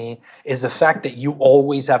about for me, is the fact that you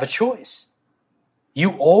always have a choice.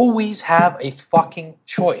 You always have a fucking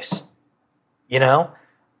choice,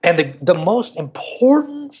 And the most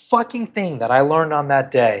important fucking thing that I learned on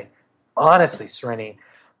that day, honestly, Srini,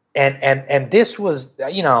 and this was,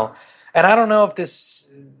 and I don't know if this,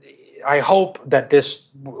 I hope that this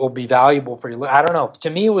will be valuable for you. I don't know. To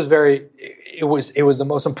me, it was the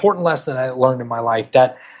most important lesson I learned in my life.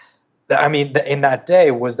 In that day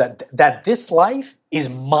was that this life is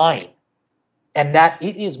mine, and that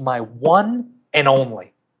it is my one and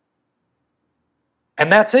only.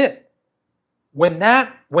 And that's it. When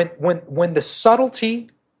the subtlety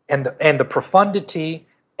and the profundity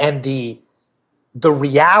and the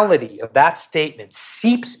reality of that statement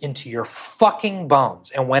seeps into your fucking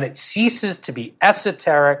bones, and when it ceases to be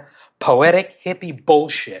esoteric, poetic, hippie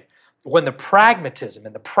bullshit, when the pragmatism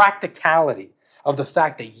and the practicality of the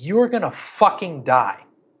fact that you're going to fucking die,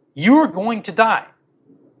 you're going to die.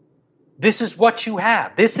 This is what you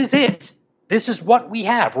have. This is it. This is what we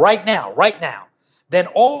have right now. Then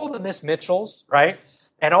all the Miss Mitchells, right?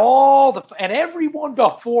 And and everyone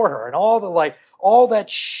before her, and all that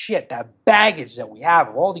shit, that baggage that we have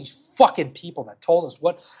of all these fucking people that told us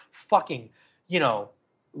what fucking,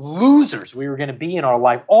 losers we were going to be in our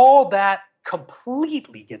life, all that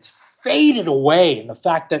completely gets faded away in the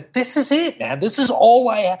fact that this is it, man. This is all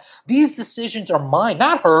I have. These decisions are mine,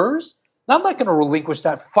 not hers. I'm not going to relinquish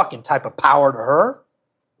that fucking type of power to her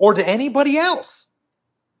or to anybody else.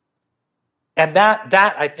 And that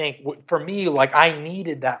I think, for me, like, I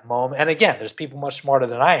needed that moment. And again, there's people much smarter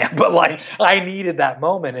than I am, but like, I needed that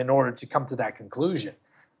moment in order to come to that conclusion.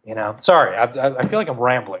 You know, sorry, I feel like I'm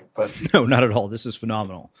rambling, but no, not at all. This is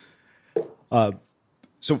phenomenal.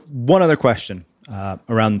 So one other question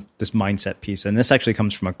around this mindset piece, and this actually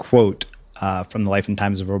comes from a quote from The Life and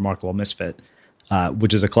Times of a Remarkable Misfit,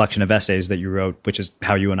 which is a collection of essays that you wrote, which is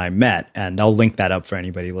how you and I met. And I'll link that up for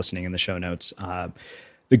anybody listening in the show notes.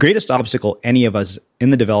 The greatest obstacle any of us in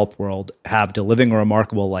the developed world have to living a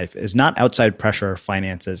remarkable life is not outside pressure or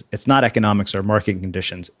finances. It's not economics or market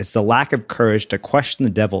conditions. It's the lack of courage to question the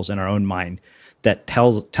devils in our own mind that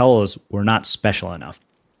tell us we're not special enough.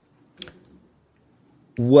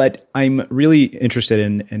 What I'm really interested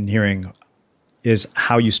in hearing is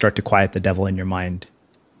how you start to quiet the devil in your mind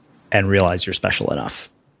and realize you're special enough.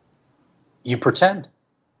 You pretend.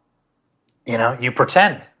 You know, you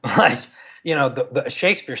pretend. Like, you know, the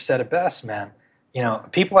Shakespeare said it best, man. You know,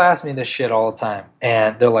 people ask me this shit all the time,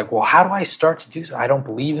 and they're like, well, how do I start to do so? I don't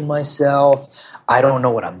believe in myself. I don't know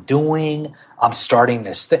what I'm doing. I'm starting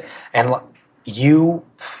this thing. And you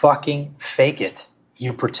fucking fake it.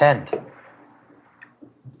 You pretend.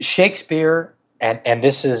 Shakespeare, and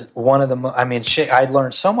this is one of the, I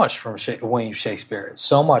learned so much from William Shakespeare,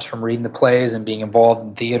 so much from reading the plays and being involved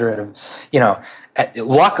in theater. And, you know,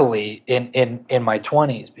 luckily in my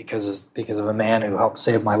 20s because of a man who helped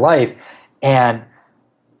save my life. And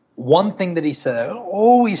one thing that he said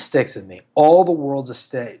always sticks with me: all the world's a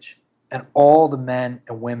stage, and all the men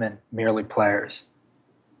and women merely players.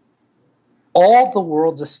 All the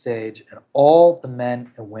world's a stage, and all the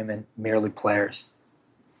men and women merely players.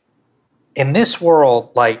 In this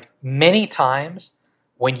world, like, many times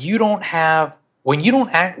when you aren't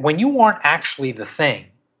actually the thing,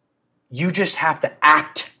 you just have to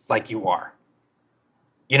act like you are.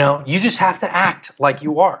 You know, you just have to act like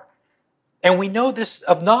you are. And we know this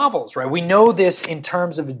of novels, right? We know this in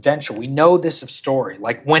terms of adventure. We know this of story.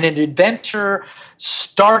 Like, when an adventure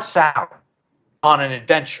starts out on an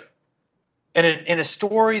adventure, in a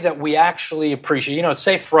story that we actually appreciate, you know,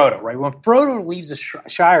 say Frodo, right? When Frodo leaves the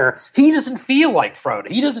Shire, he doesn't feel like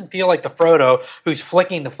Frodo. He doesn't feel like the Frodo who's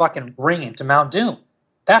flicking the fucking ring into Mount Doom.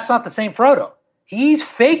 That's not the same Frodo. He's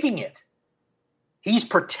faking it. He's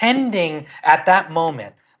pretending at that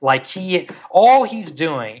moment like all he's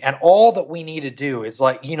doing, and all that we need to do is,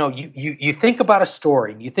 like, you know, you think about a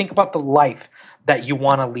story, and you think about the life that you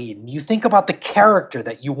want to lead, and you think about the character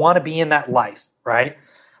that you want to be in that life, right?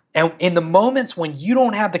 And in the moments when you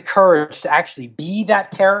don't have the courage to actually be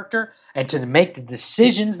that character and to make the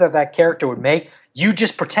decisions that character would make, you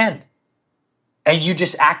just pretend. And you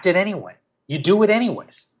just act it anyway. You do it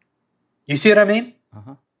anyways. You see what I mean?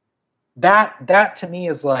 Uh-huh. That to me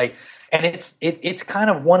is like, and it's kind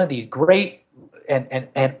of one of these great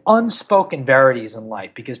and unspoken verities in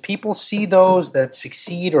life, because people see those that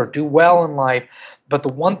succeed or do well in life, but the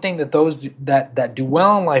one thing that those that do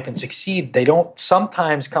well in life and succeed, they don't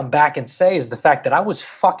sometimes come back and say, is the fact that I was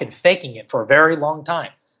fucking faking it for a very long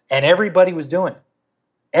time, and everybody was doing it.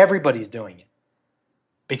 Everybody's doing it.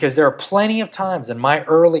 Because there are plenty of times in my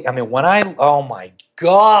early, oh my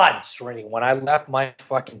God, Srini, when I left my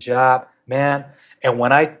fucking job, man, and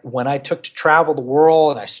when I took to travel the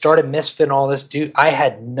world and I started Misfit and all this, dude, I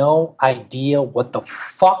had no idea what the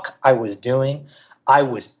fuck I was doing. I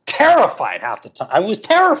was terrified half the time. I was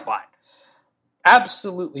terrified.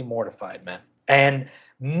 Absolutely mortified, man. And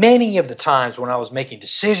many of the times when I was making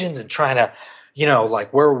decisions and trying to, you know,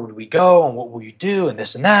 like, where would we go and what would we do and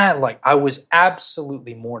this and that, like, I was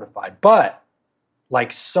absolutely mortified. But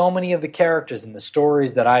like so many of the characters in the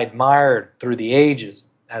stories that I admired through the ages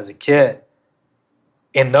as a kid,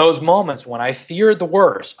 in those moments when I feared the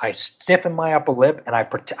worst, I stiffen my upper lip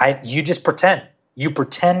and you just pretend. You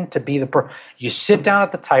pretend to be you sit down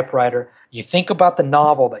at the typewriter, you think about the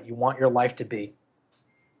novel that you want your life to be.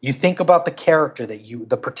 You think about the character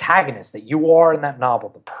the protagonist that you are in that novel,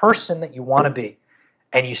 the person that you want to be,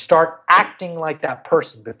 and you start acting like that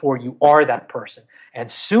person before you are that person.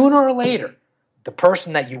 And sooner or later, the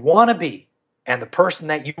person that you want to be and the person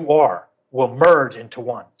that you are will merge into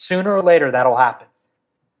one. Sooner or later, that'll happen.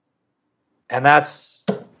 And that's,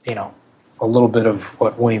 you know, a little bit of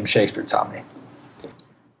what William Shakespeare taught me.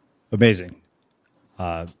 Amazing.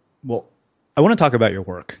 Well, I want to talk about your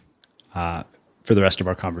work for the rest of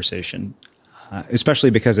our conversation, especially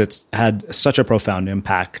because it's had such a profound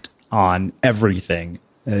impact on everything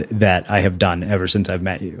that I have done ever since I've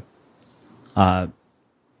met you.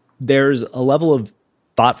 there's a level of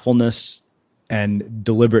thoughtfulness and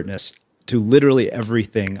deliberateness to literally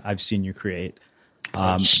everything I've seen you create.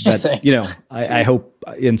 That, I hope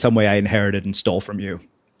in some way I inherited and stole from you,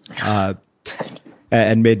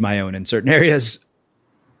 and made my own in certain areas.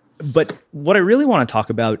 But what I really want to talk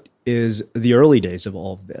about is the early days of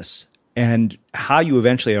all of this and how you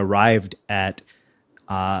eventually arrived at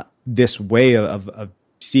this way of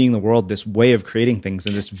seeing the world, this way of creating things,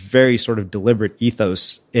 and this very sort of deliberate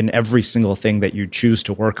ethos in every single thing that you choose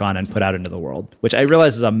to work on and put out into the world, which I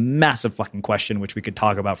realize is a massive fucking question, which we could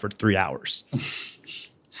talk about for 3 hours.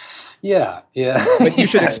 Yeah. But you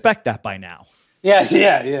should expect that by now. Yes,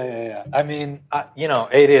 yeah. I mean,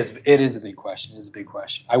 it is a big question. It is a big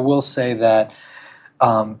question. I will say that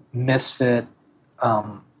Misfit,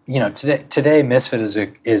 today Misfit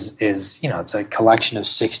is it's a collection of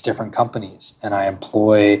 6 different companies, and I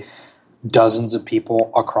employ dozens of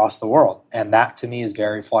people across the world. And that to me is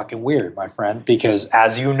very fucking weird, my friend, because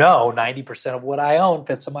as you know, 90% of what I own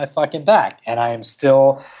fits on my fucking back, and I am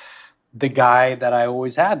still the guy that I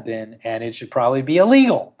always have been, and it should probably be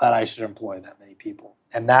illegal that I should employ that many people.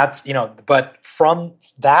 And that's, but from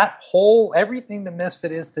that whole, everything that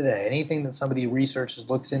Misfit is today, anything that somebody researches,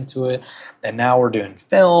 looks into it, and now we're doing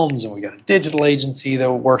films, and we got a digital agency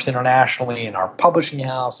that works internationally, and our publishing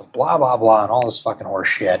house, and blah, blah, blah, and all this fucking horse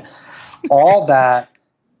shit. All that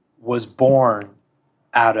was born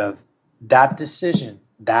out of that decision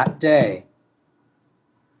that day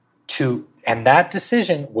and that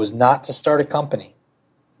decision was not to start a company.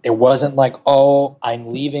 It wasn't like, oh,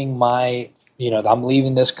 I'm leaving I'm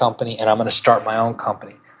leaving this company and I'm going to start my own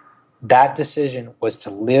company. That decision was to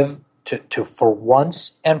live, to for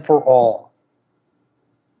once and for all,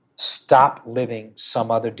 stop living some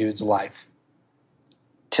other dude's life.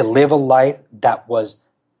 To live a life that was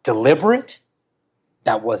deliberate,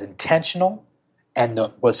 that was intentional, and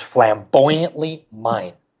that was flamboyantly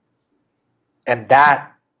mine. And that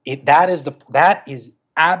is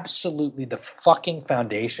absolutely the fucking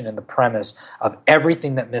foundation and the premise of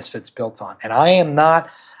everything that Misfit's built on. And I am not,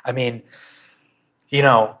 it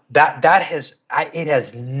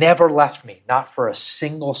has never left me, not for a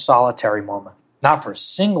single solitary moment.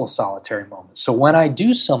 So when I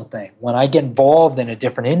do something, when I get involved in a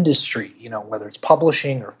different industry, whether it's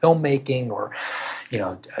publishing or filmmaking or,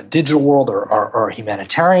 a digital world or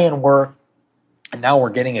humanitarian work, and now we're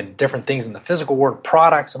getting into different things in the physical world,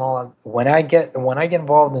 products and all that. When I get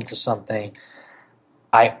involved into something,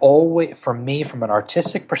 I always, for me, from an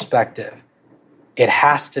artistic perspective, it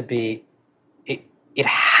has to be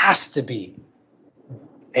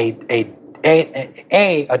a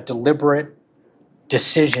deliberate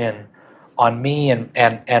decision on me and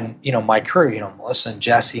my crew, Melissa and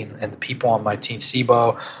Jesse and the people on my team,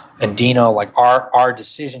 Sibo and Dino, like our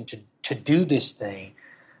decision to do this thing.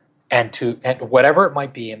 And whatever it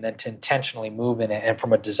might be, and then to intentionally move in it. And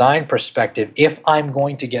from a design perspective, if I'm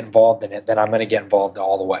going to get involved in it, then I'm going to get involved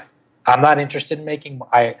all the way. I'm not interested in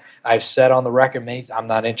I've said on the record I'm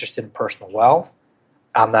not interested in personal wealth.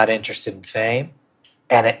 I'm not interested in fame.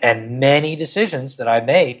 And many decisions that I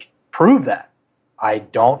make prove that. I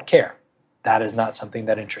don't care. That is not something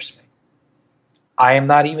that interests me. I am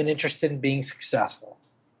not even interested in being successful.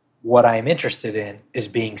 What I am interested in is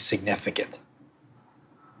being significant.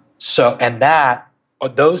 So, and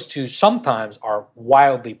those two sometimes are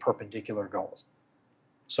wildly perpendicular goals.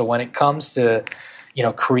 So when it comes to,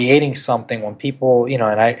 creating something, when people,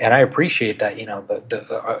 and I appreciate that,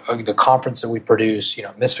 the conference that we produce,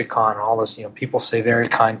 MisfitCon and all this, people say very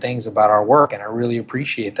kind things about our work, and I really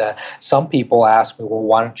appreciate that. Some people ask me, well,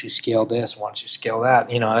 why don't you scale this? Why don't you scale that?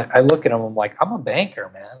 I look at them, I'm like, I'm a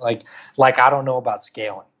banker, man. Like I don't know about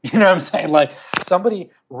scaling. You know what I'm saying? Like somebody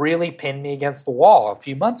really pinned me against the wall a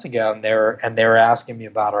few months ago, and they were asking me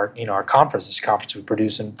about our conference, this conference we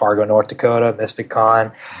produce in Fargo, North Dakota,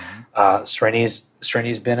 MisfitCon.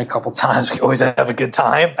 Srini's been a couple times. We always have a good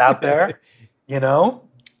time out there,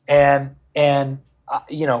 and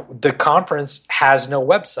the conference has no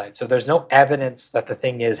website, so there's no evidence that the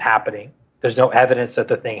thing is happening. There's no evidence that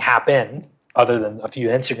the thing happened, other than a few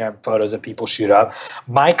Instagram photos that people shoot up.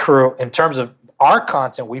 My crew, in terms of our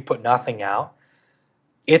content, we put nothing out.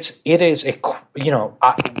 For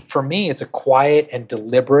me, it's a quiet and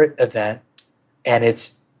deliberate event, and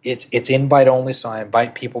it's invite only. So I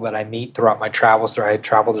invite people that I meet throughout my travels. I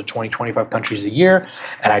travel to 20, 25 countries a year,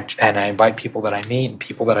 and I invite people that I meet and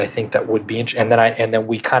people that I think that would be interested. And then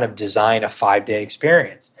we kind of design a 5-day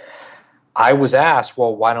experience. I was asked,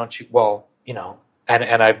 well, why don't you? Well,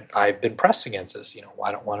 And I've been pressed against this.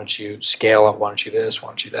 Why don't you scale up? Why don't you this? Why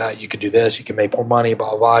don't you that? You could do this. You can make more money.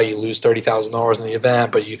 Blah blah. You lose $30,000 in the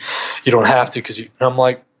event, but you don't have to because you. And I'm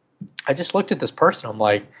like, I just looked at this person. I'm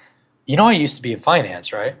like, I used to be in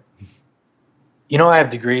finance, right? I have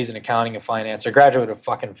degrees in accounting and finance. I graduated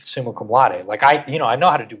fucking summa cum laude. Like I know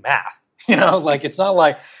how to do math. Like it's not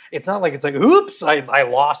like it's like oops, I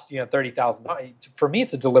lost $30,000. For me,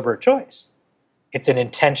 it's a deliberate choice. It's an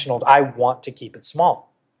intentional. I want to keep it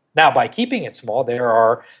small. Now, by keeping it small,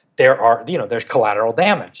 there's collateral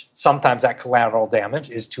damage. Sometimes that collateral damage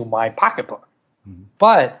is to my pocketbook,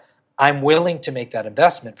 but I'm willing to make that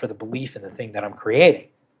investment for the belief in the thing that I'm creating,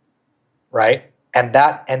 right? And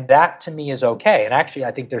that to me is okay. And actually,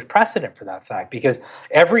 I think there's precedent for that fact because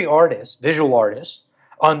every artist, visual artist,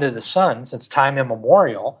 under the sun, since time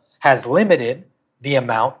immemorial, has limited the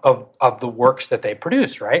amount of the works that they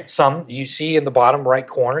produce, right? Some you see in the bottom right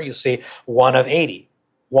corner, you see 1 of 80,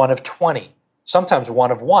 1 of 20, sometimes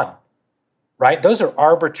 1 of 1, right? Those are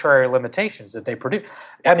arbitrary limitations that they produce.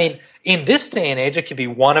 I mean, in this day and age, it could be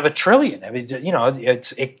 1 of a trillion. I mean,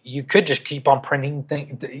 you could just keep on printing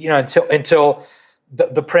things, until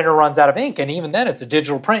the printer runs out of ink, and even then, it's a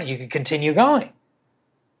digital print. You can continue going.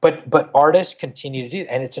 But artists continue to do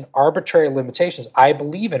that, and it's an arbitrary limitations. I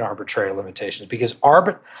believe in arbitrary limitations because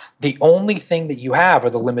the only thing that you have are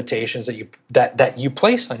the limitations that you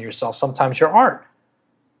place on yourself. Sometimes your art.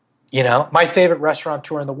 My favorite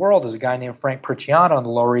restaurateur in the world is a guy named Frank Priciano on the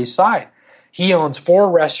Lower East Side. He owns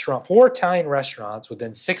 4 Italian restaurants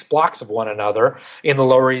within 6 blocks of one another in the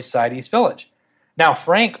Lower East Side, East Village. Now,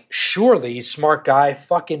 Frank, surely, smart guy,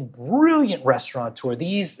 fucking brilliant restaurateur.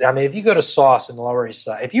 If you go to Sauce in the Lower East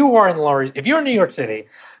Side, if you're in New York City,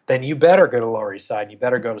 then you better go to Lower East Side. You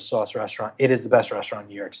better go to Sauce Restaurant. It is the best restaurant in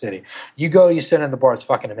New York City. You go, you sit in the bar, it's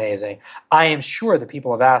fucking amazing. I am sure that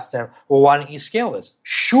people have asked him, well, why don't you scale this?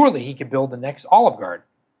 Surely he could build the next Olive Garden.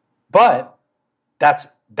 But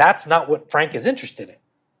that's not what Frank is interested in.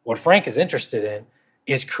 What Frank is interested in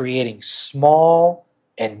is creating small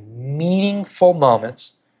and meaningful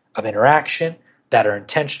moments of interaction that are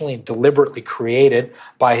intentionally and deliberately created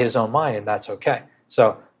by his own mind, and that's okay.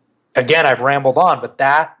 So, again, I've rambled on, but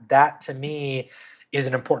that to me is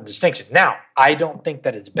an important distinction. Now, I don't think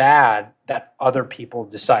that it's bad that other people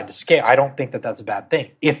decide to scale. I don't think that that's a bad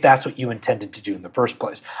thing if that's what you intended to do in the first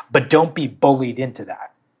place. But don't be bullied into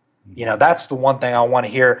that. That's the one thing I want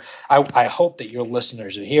to hear. I hope that your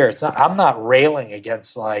listeners are here. I'm not railing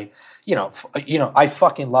against I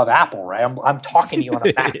fucking love Apple, right? I'm talking to you on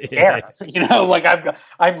a Mac Air.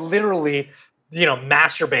 I'm literally,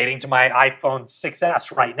 masturbating to my iPhone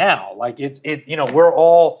 6S right now. Like we're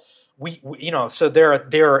all so there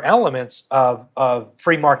are elements of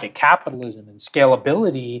free market capitalism and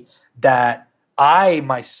scalability that I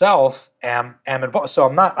myself am involved. So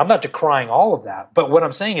I'm not decrying all of that. But what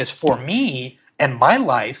I'm saying is, for me and my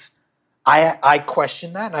life, I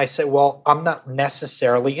question that, and I say, well, I'm not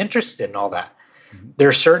necessarily interested in all that. Mm-hmm. There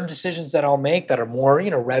are certain decisions that I'll make that are more,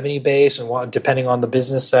 revenue based, and depending on the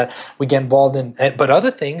business that we get involved in. But other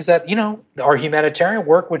things that are humanitarian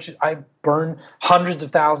work, which I've burned hundreds of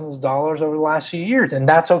thousands of dollars over the last few years, and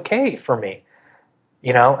that's okay for me.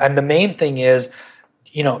 And the main thing is,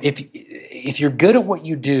 if you're good at what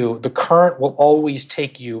you do, the current will always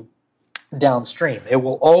take you downstream. You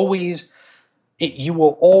will always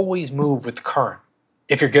move with the current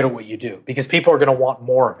if you're good at what you do, because people are going to want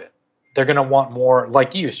more of it. They're going to want more,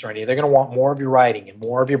 like you, Srini. They're going to want more of your writing and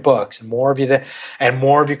more of your books and more of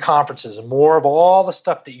your conferences and more of all the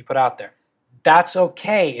stuff that you put out there. That's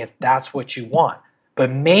okay if that's what you want.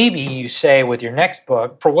 But maybe you say with your next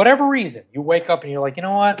book, for whatever reason, you wake up and you're like, you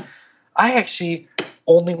know what? I actually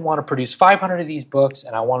only want to produce 500 of these books,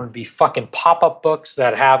 and I want them to be fucking pop-up books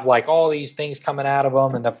that have like all these things coming out of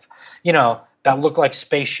them, and that look like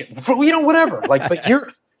spaceship, whatever. Like, but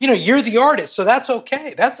you're the artist, so that's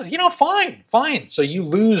okay. That's fine. So you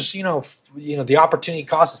lose, the opportunity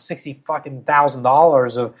cost of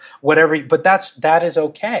 $60,000 of whatever, but that is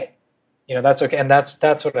okay. That's okay, and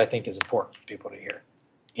that's what I think is important for people to hear.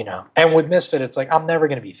 And with Misfit, it's like, I'm never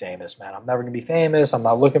going to be famous, man. I'm never going to be famous. I'm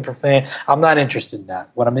not looking for fame. I'm not interested in that.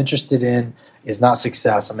 What I'm interested in is not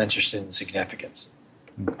success. I'm interested in significance.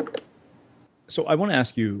 So I want to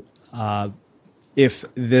ask you if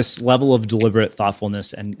this level of deliberate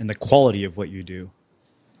thoughtfulness and the quality of what you do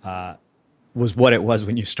was what it was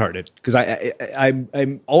when you started. Because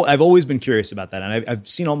I've always been curious about that, and I've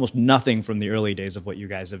seen almost nothing from the early days of what you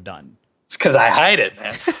guys have done. It's because I hide it,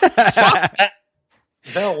 man. Fuck that.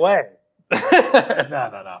 No way.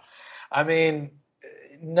 No. I mean,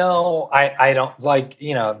 no, I don't like,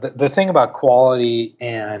 the thing about quality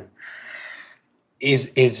and,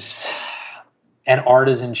 is an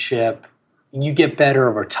artisanship. You get better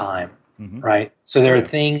over time, right? So there are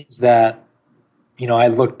things that, you know, I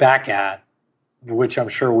look back at, which I'm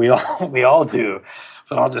sure we all do,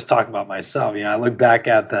 but I'll just talk about myself. You know, I look back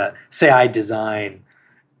at say I designed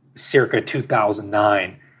circa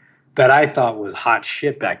 2009 that I thought was hot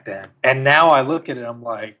shit back then. And now I look at it, I'm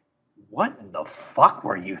like, what in the fuck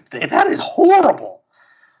were you thinking? That is horrible.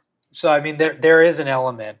 So, I mean, there is an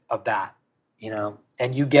element of that, you know,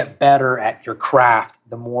 and you get better at your craft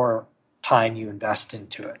the more time you invest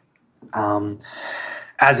into it.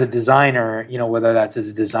 As a designer, you know, whether that's as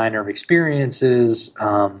a designer of experiences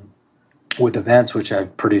with events, which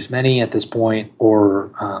I've produced many at this point,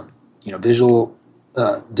 or, you know, visual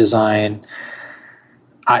design,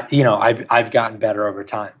 I've gotten better over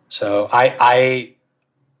time. So I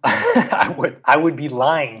would be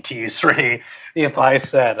lying to you, Sri, if I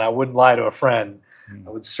said I wouldn't lie to a friend. I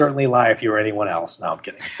would certainly lie if you were anyone else. No, I'm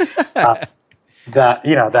kidding.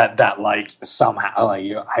 That like somehow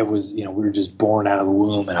like I was, you know, we were just born out of the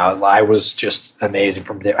womb and I was just amazing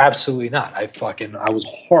from there. Absolutely not. I was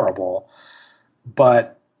horrible,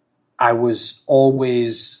 but I was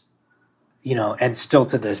always, you know, and still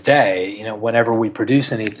to this day, you know, whenever we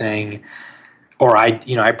produce anything or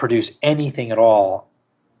I produce anything at all,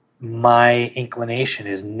 my inclination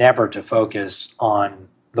is never to focus on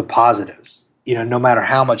the positives. You know, no matter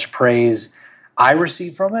how much praise I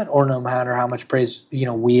receive from it, or no matter how much praise, you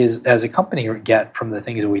know, we as a company get from the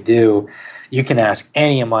things that we do, you can ask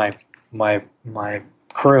any of my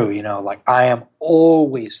crew, you know, like I am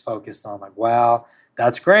always focused on like, wow,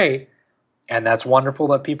 that's great. And that's wonderful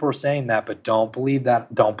that people are saying that, but don't believe the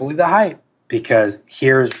hype, because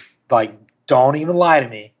here's like, don't even lie to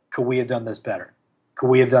me. Could we have done this better? Could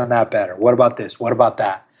we have done that better? What about this? What about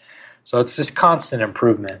that? So it's this constant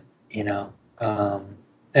improvement, you know,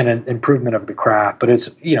 and an improvement of the craft. But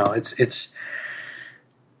it's, you know, it's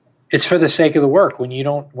for the sake of the work. When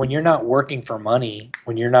you're not working for money,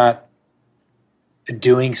 when you're not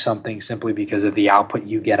doing something simply because of the output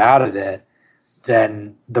you get out of it,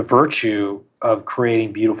 then the virtue of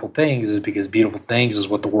creating beautiful things is because beautiful things is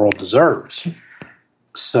what the world deserves.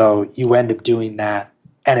 So you end up doing that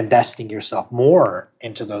and investing yourself more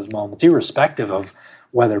into those moments, irrespective of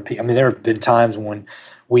whether I mean, there have been times when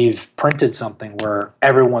we've printed something where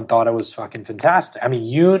everyone thought it was fucking fantastic. I mean,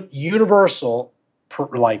 universal,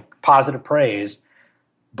 like positive praise,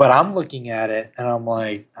 but I'm looking at it and I'm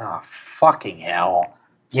like, oh, fucking hell.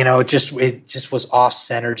 You know, it just was off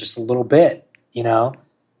center just a little bit, you know,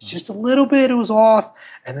 just a little bit. It was off.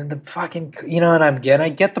 And then the fucking, you know, and I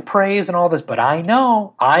get the praise and all this, but I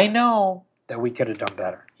know that we could have done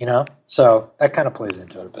better, you know? So that kind of plays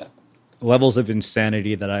into it a bit. Levels of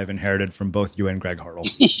insanity that I've inherited from both you and Greg Hartle.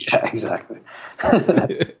 Yeah, exactly.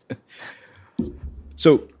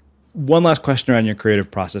 So one last question around your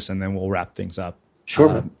creative process, and then we'll wrap things up.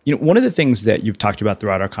 Sure. You know, one of the things that you've talked about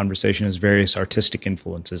throughout our conversation is various artistic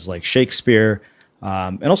influences like Shakespeare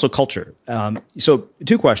and also culture. So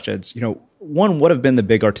two questions. You know, one, what have been the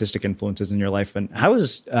big artistic influences in your life, and how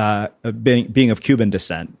has being of Cuban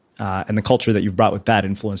descent and the culture that you've brought with that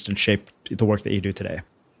influenced and shaped the work that you do today?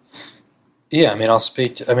 Yeah, I mean,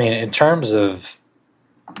 in terms of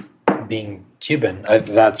being Cuban,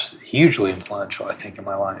 that's hugely influential, I think, in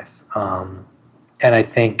my life. And I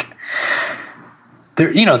think there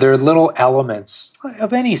are little elements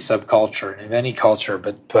of any subculture and of any culture,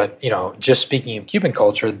 but you know, just speaking of Cuban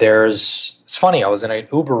culture, it's funny, I was in an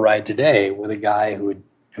Uber ride today with a guy who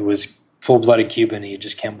was full-blooded Cuban. He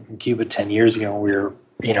just came from Cuba 10 years ago, and we were,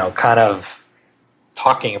 you know, kind of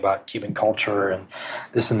talking about Cuban culture and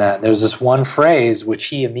this and that. And there was this one phrase which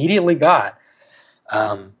he immediately got,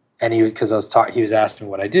 and he was asking me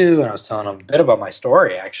what I do, and I was telling him a bit about my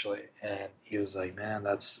story actually, and he was like, "Man,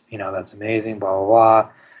 that's amazing, blah blah blah."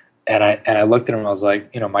 And I looked at him and I was like,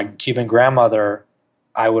 you know, my Cuban grandmother,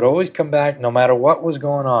 I would always come back no matter what was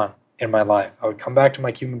going on in my life. I would come back to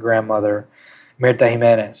my Cuban grandmother, Mirta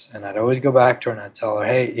Jimenez, and I'd always go back to her and I'd tell her,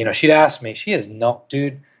 hey, you know, she'd ask me, she's never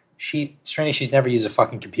used a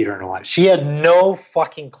fucking computer in her life. She had no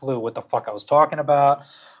fucking clue what the fuck I was talking about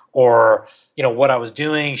or, you know, what I was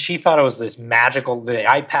doing. She thought it was the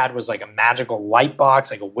iPad was like a magical light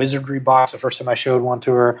box, like a wizardry box the first time I showed one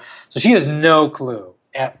to her. So she has no clue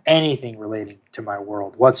at anything relating to my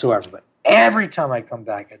world whatsoever. But every time I come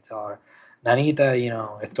back, I tell her, Nanita, you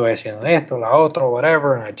know, estoy haciendo esto, la otro,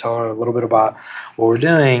 whatever. And I tell her a little bit about what we're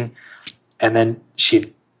doing. And then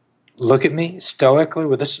she'd look at me stoically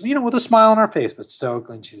with a smile on her face, but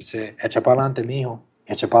stoically, and she'd say, echa pa'lante, mijo,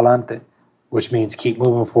 echa pa'lante, which means keep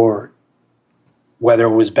moving forward. Whether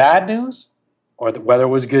it was bad news or whether it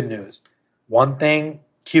was good news, one thing,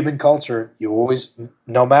 Cuban culture, you always,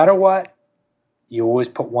 no matter what, you always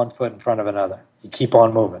put one foot in front of another. You keep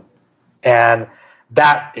on moving. And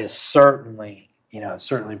that is certainly,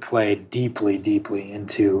 certainly played deeply, deeply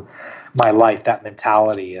into my life, that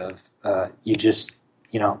mentality of you just,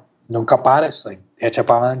 nunca pares, like echa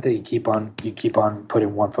pa'lante, you keep on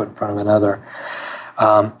putting one foot in front of another.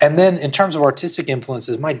 And then in terms of artistic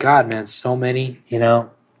influences, my God, man, so many,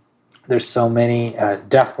 there's so many.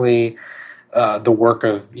 Definitely the work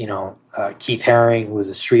of, Keith Haring, who was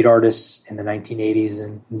a street artist in the 1980s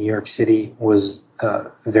in New York City, was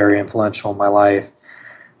very influential in my life.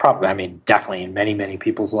 Probably, definitely in many, many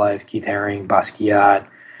people's lives. Keith Haring, Basquiat.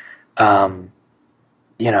 I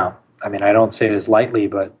don't say this lightly,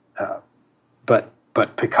 but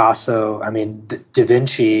Picasso. Da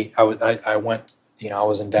Vinci. I went. I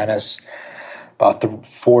was in Venice about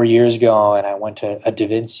 4 years ago, and I went to a Da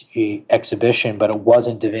Vinci exhibition, but it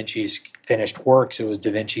wasn't Da Vinci's finished works. It was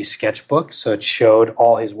Da Vinci's sketchbooks. So it showed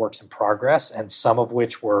all his works in progress, and some of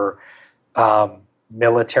which were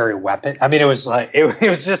military weapon. It was like it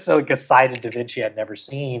was just like a side of Da Vinci I'd never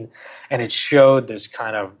seen, and it showed this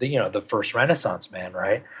kind of the first Renaissance man,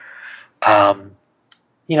 right? So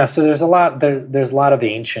there's a lot. There's a lot of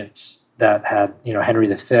ancients that had Henry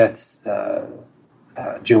V,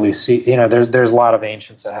 Julius Caesar. There's a lot of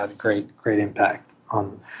ancients that had great impact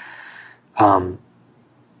on,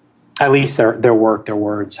 at least their work, their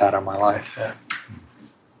words had on my life. Yeah.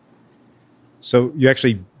 So you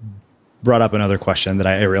actually brought up another question that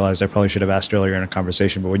I realized I probably should have asked earlier in a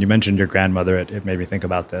conversation, but when you mentioned your grandmother, it made me think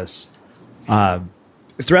about this.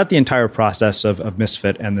 Throughout the entire process of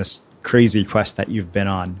Misfit and this crazy quest that you've been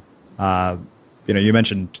on, you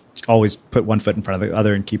mentioned always put one foot in front of the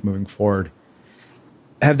other and keep moving forward.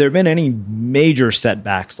 Have there been any major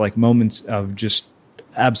setbacks, like moments of just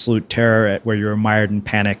absolute terror where you're mired in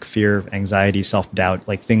panic, fear, anxiety, self-doubt,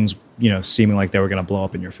 like things, seeming like they were going to blow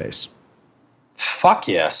up in your face? Fuck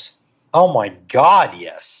yes. Oh my God,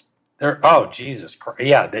 yes. Jesus Christ.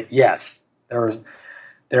 Yeah, yes. There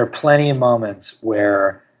are plenty of moments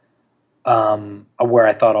where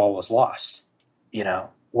I thought all was lost,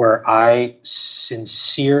 where I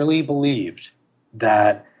sincerely believed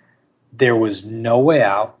that there was no way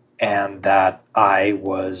out, and that I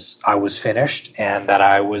was finished, and that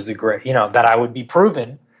I was that I would be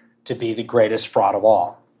proven to be the greatest fraud of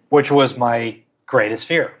all, which was my greatest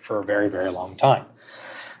fear for a very, very long time.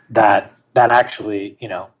 That actually,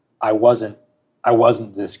 I wasn't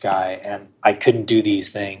this guy, and I couldn't do these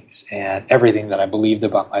things, and everything that I believed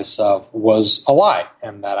about myself was a lie,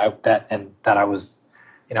 and that I was,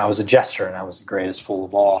 I was a jester, and I was the greatest fool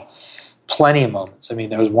of all. Plenty of moments.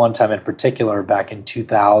 There was one time in particular back in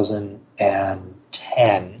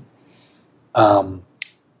 2010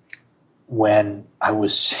 when I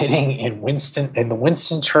was sitting in the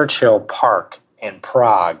Winston Churchill Park in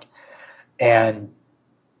Prague, and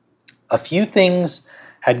a few things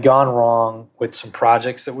had gone wrong with some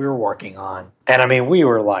projects that we were working on. And we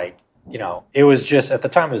were like, it was just, at the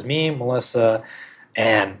time it was me, Melissa,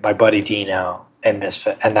 and my buddy Dino and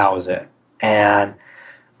Misfit, and that was it. And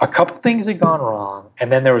a couple things had gone wrong,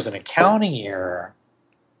 and then there was an accounting error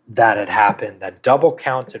that had happened that double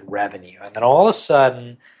counted revenue. And then all of a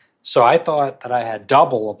sudden, so I thought that I had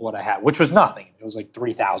double of what I had, which was nothing. It was like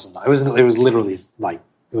 $3,000. It was literally like,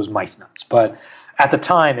 it was mice nuts. But at the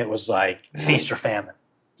time, it was like feast or famine,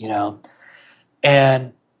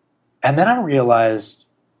 And then I realized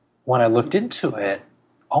when I looked into it,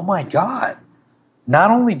 oh my God,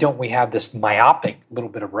 not only don't we have this myopic little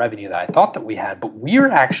bit of revenue that I thought that we had, but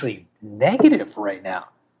we're actually negative right now.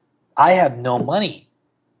 I have no money.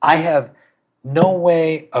 I have no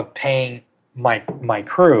way of paying my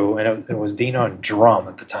crew, and it was Dino and Drum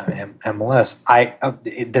at the time, and Melissa.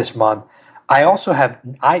 This month,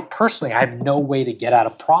 I personally have no way to get out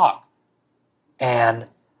of Prague, and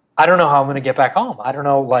I don't know how I'm going to get back home. I don't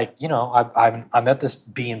know, I'm at this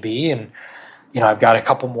B&B, and I've got a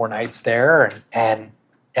couple more nights there, and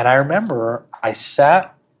I remember I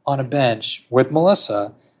sat on a bench with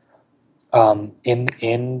Melissa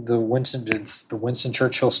in the Winston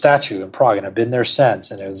Churchill statue in Prague, and I've been there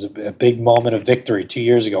since, and it was a big moment of victory 2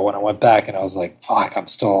 years ago when I went back, and I was like, fuck, I'm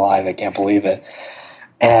still alive, I can't believe it.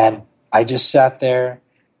 And I just sat there,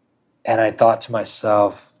 and I thought to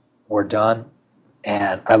myself, we're done.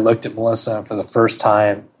 And I looked at Melissa, and for the first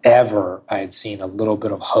time ever, I had seen a little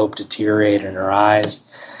bit of hope deteriorate in her eyes,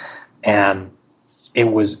 and it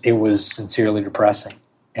was sincerely depressing.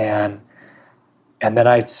 And then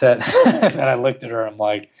I said, and I looked at her, I'm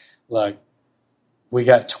like, look, we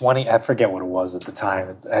got 20, I forget what it was at the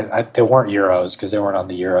time. They weren't euros because they weren't on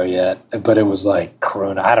the euro yet, but it was like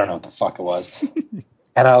Corona. I don't know what the fuck it was.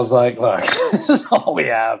 And I was like, look, this is all we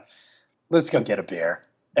have. Let's go get a beer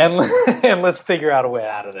and let's figure out a way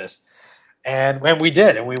out of this. And when we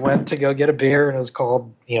did, and we went to go get a beer, and it was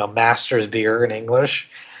called, Master's Beer in English.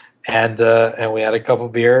 And we had a couple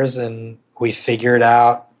beers, and we figured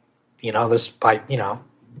out,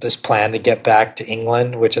 this plan to get back to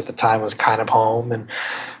England, which at the time was kind of home, and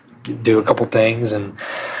do a couple things, and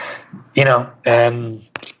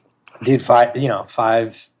dude,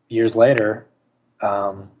 5 years later,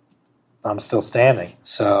 I'm still standing.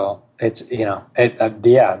 So it's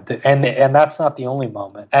and that's not the only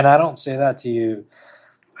moment. And I don't say that to you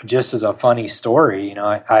just as a funny story.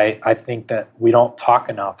 I think that we don't talk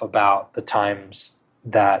enough about the times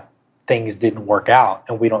that things didn't work out,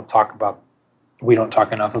 and we don't talk enough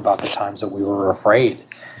about the times that we were afraid.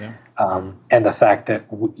 Yeah. And the fact that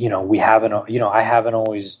I haven't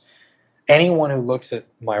always, anyone who looks at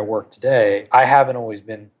my work today, I haven't always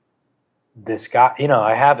been this guy.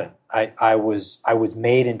 I haven't. I was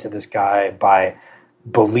made into this guy by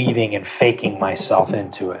believing and faking myself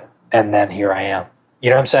into it, and then here I am. You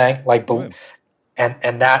know what I'm saying? Like,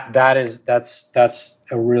 and that's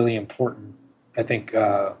a really important, I think,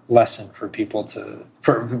 lesson for people to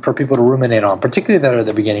ruminate on, particularly that are at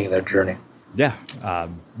the beginning of their journey. Yeah,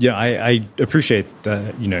 I appreciate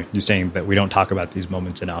you saying that we don't talk about these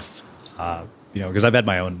moments enough. Because I've had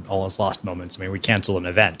my own all is lost moments. I mean, we canceled an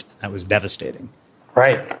event that was devastating.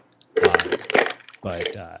 Right.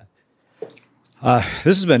 But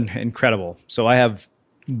this has been incredible. So I have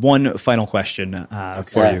one final question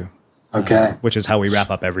for you. Okay. Which is how we wrap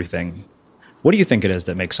up everything. What do you think it is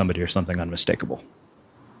that makes somebody or something unmistakable?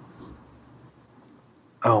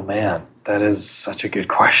 Oh, man, that is such a good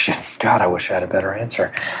question. God, I wish I had a better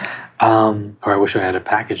answer. Or I wish I had a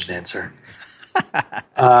packaged answer.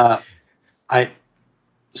 And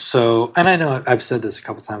I know I've said this a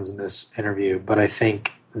couple times in this interview, but I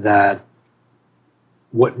think that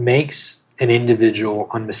what makes an individual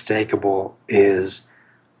unmistakable is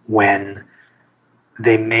when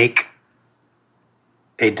they make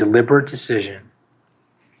a deliberate decision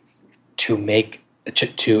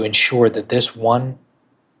to ensure that this one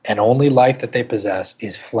and only life that they possess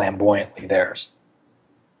is flamboyantly theirs.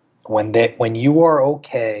 When you are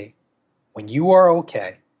okay,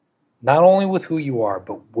 not only with who you are,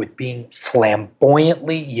 but with being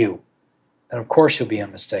flamboyantly you, then of course you'll be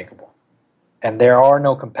unmistakable. And there are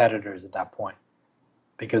no competitors at that point.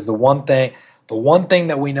 Because the one thing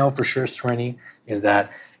that we know for sure, Srini, is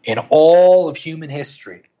that in all of human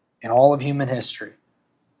history,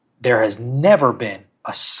 there has never been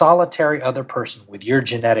a solitary other person with your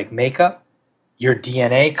genetic makeup, your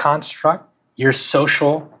DNA construct, your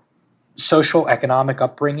social economic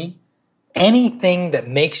upbringing, anything that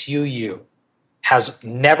makes you you has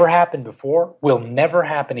never happened before, will never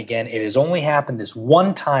happen again. It has only happened this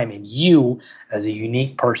one time in you as a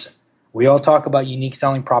unique person. We all talk about unique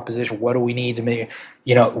selling proposition. What do we need to make?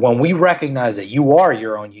 When we recognize that you are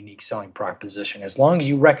your own unique selling proposition, as long as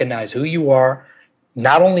you recognize who you are,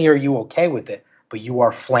 not only are you okay with it, but you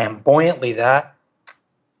are flamboyantly that,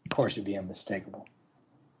 of course you'd be unmistakable.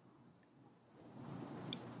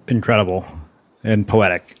 Incredible and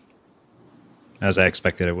poetic, as I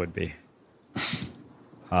expected it would be. It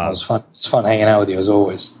was fun. It's fun hanging out with you as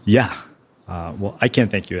always. Yeah. Well, I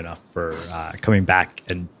can't thank you enough for coming back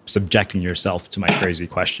and subjecting yourself to my crazy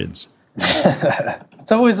questions.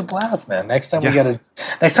 It's always a blast, man. Next time we got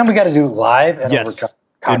to do it live and yes,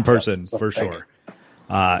 in person for sure.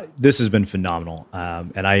 This has been phenomenal,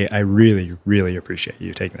 and I really, really appreciate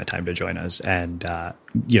you taking the time to join us and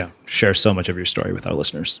share so much of your story with our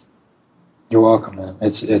listeners. You're welcome, man.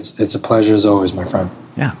 It's a pleasure as always, my friend.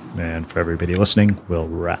 Yeah, and for everybody listening, we'll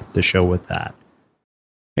wrap the show with that.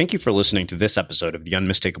 Thank you for listening to this episode of the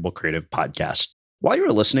Unmistakable Creative Podcast. While you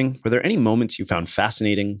were listening, were there any moments you found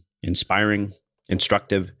fascinating, inspiring,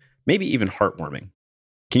 instructive, maybe even heartwarming?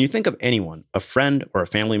 Can you think of anyone, a friend or a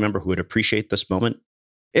family member who would appreciate this moment?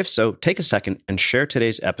 If so, take a second and share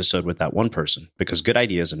today's episode with that one person, because good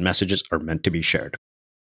ideas and messages are meant to be shared.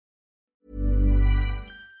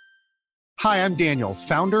 Hi, I'm Daniel,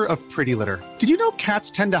 founder of Pretty Litter. Did you know cats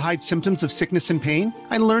tend to hide symptoms of sickness and pain?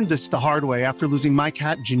 I learned this the hard way after losing my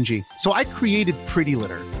cat, Gingy. So I created Pretty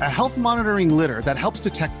Litter, a health monitoring litter that helps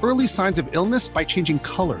detect early signs of illness by changing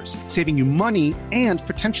colors, saving you money and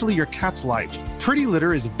potentially your cat's life. Pretty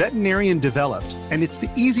Litter is veterinarian developed, and it's the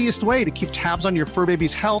easiest way to keep tabs on your fur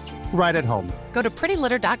baby's health right at home. Go to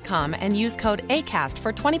prettylitter.com and use code ACAST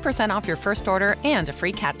for 20% off your first order and a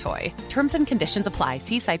free cat toy. Terms and conditions apply.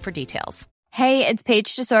 See site for details. Hey, it's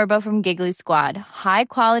Paige DeSorbo from Giggly Squad. High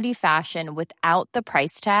quality fashion without the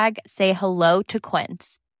price tag. Say hello to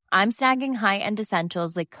Quince. I'm snagging high-end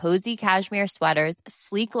essentials like cozy cashmere sweaters,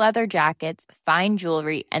 sleek leather jackets, fine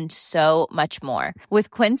jewelry, and so much more.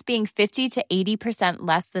 With Quince being 50 to 80%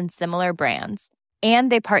 less than similar brands.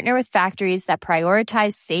 And they partner with factories that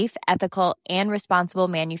prioritize safe, ethical, and responsible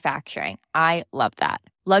manufacturing. I love that.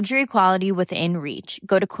 Luxury quality within reach.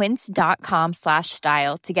 Go to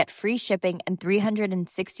quince.com/style to get free shipping and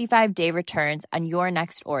 365-day returns on your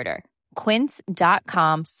next order.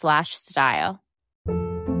 Quince.com/style.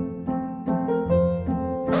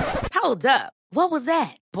 Hold up. What was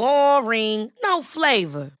that? Boring. No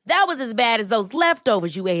flavor. That was as bad as those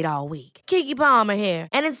leftovers you ate all week. Keke Palmer here,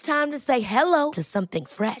 and it's time to say hello to something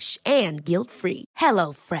fresh and guilt-free.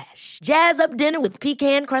 Hello Fresh. Jazz up dinner with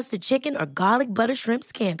pecan-crusted chicken or garlic butter shrimp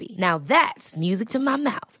scampi. Now that's music to my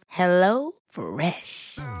mouth. Hello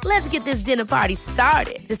Fresh. Let's get this dinner party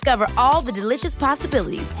started. Discover all the delicious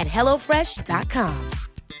possibilities at hellofresh.com.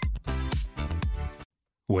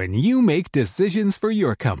 When you make decisions for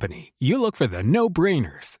your company, you look for the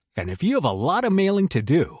no-brainers. And if you have a lot of mailing to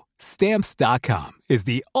do, Stamps.com is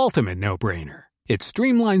the ultimate no-brainer. It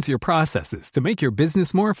streamlines your processes to make your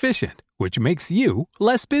business more efficient, which makes you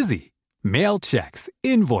less busy. Mail checks,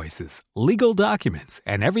 invoices, legal documents,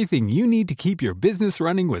 and everything you need to keep your business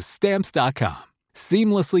running with Stamps.com.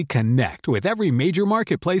 Seamlessly connect with every major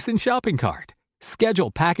marketplace and shopping cart. Schedule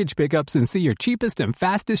package pickups and see your cheapest and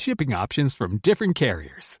fastest shipping options from different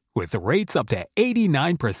carriers, with rates up to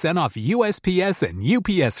 89% off USPS and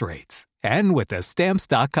UPS rates. And with the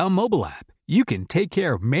Stamps.com mobile app, you can take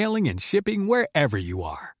care of mailing and shipping wherever you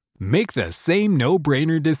are. Make the same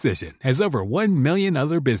no-brainer decision as over 1 million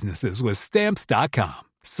other businesses with Stamps.com.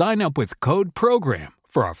 Sign up with code PROGRAM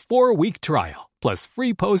for a 4-week trial, plus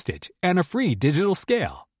free postage and a free digital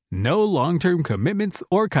scale. No long-term commitments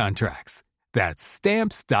or contracts. That's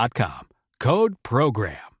Stamps.com. Code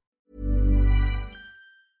PROGRAM.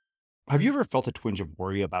 Have you ever felt a twinge of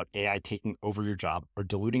worry about AI taking over your job or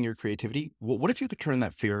diluting your creativity? Well, what if you could turn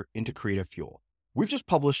that fear into creative fuel? We've just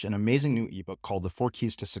published an amazing new ebook called The 4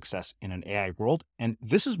 Keys to Success in an AI World, and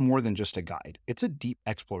this is more than just a guide. It's a deep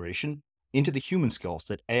exploration into the human skills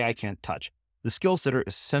that AI can't touch, the skills that are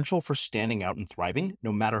essential for standing out and thriving,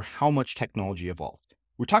 no matter how much technology evolved.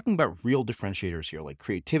 We're talking about real differentiators here, like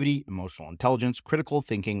creativity, emotional intelligence, critical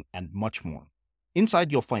thinking, and much more.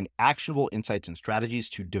 Inside, you'll find actionable insights and strategies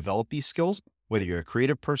to develop these skills, whether you're a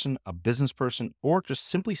creative person, a business person, or just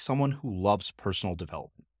simply someone who loves personal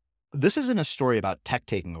development. This isn't a story about tech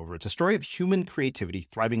taking over. It's a story of human creativity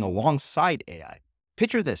thriving alongside AI.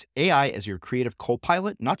 Picture this, AI as your creative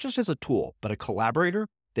co-pilot, not just as a tool, but a collaborator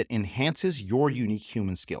that enhances your unique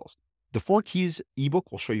human skills. The 4 Keys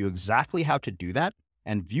ebook will show you exactly how to do that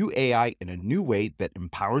and view AI in a new way that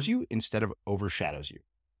empowers you instead of overshadows you.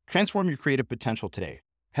 Transform your creative potential today.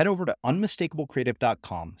 Head over to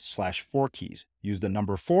unmistakablecreative.com/4keys. Use the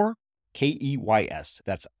number 4, KEYS.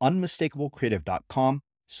 That's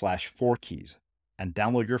unmistakablecreative.com/4keys and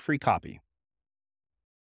download your free copy.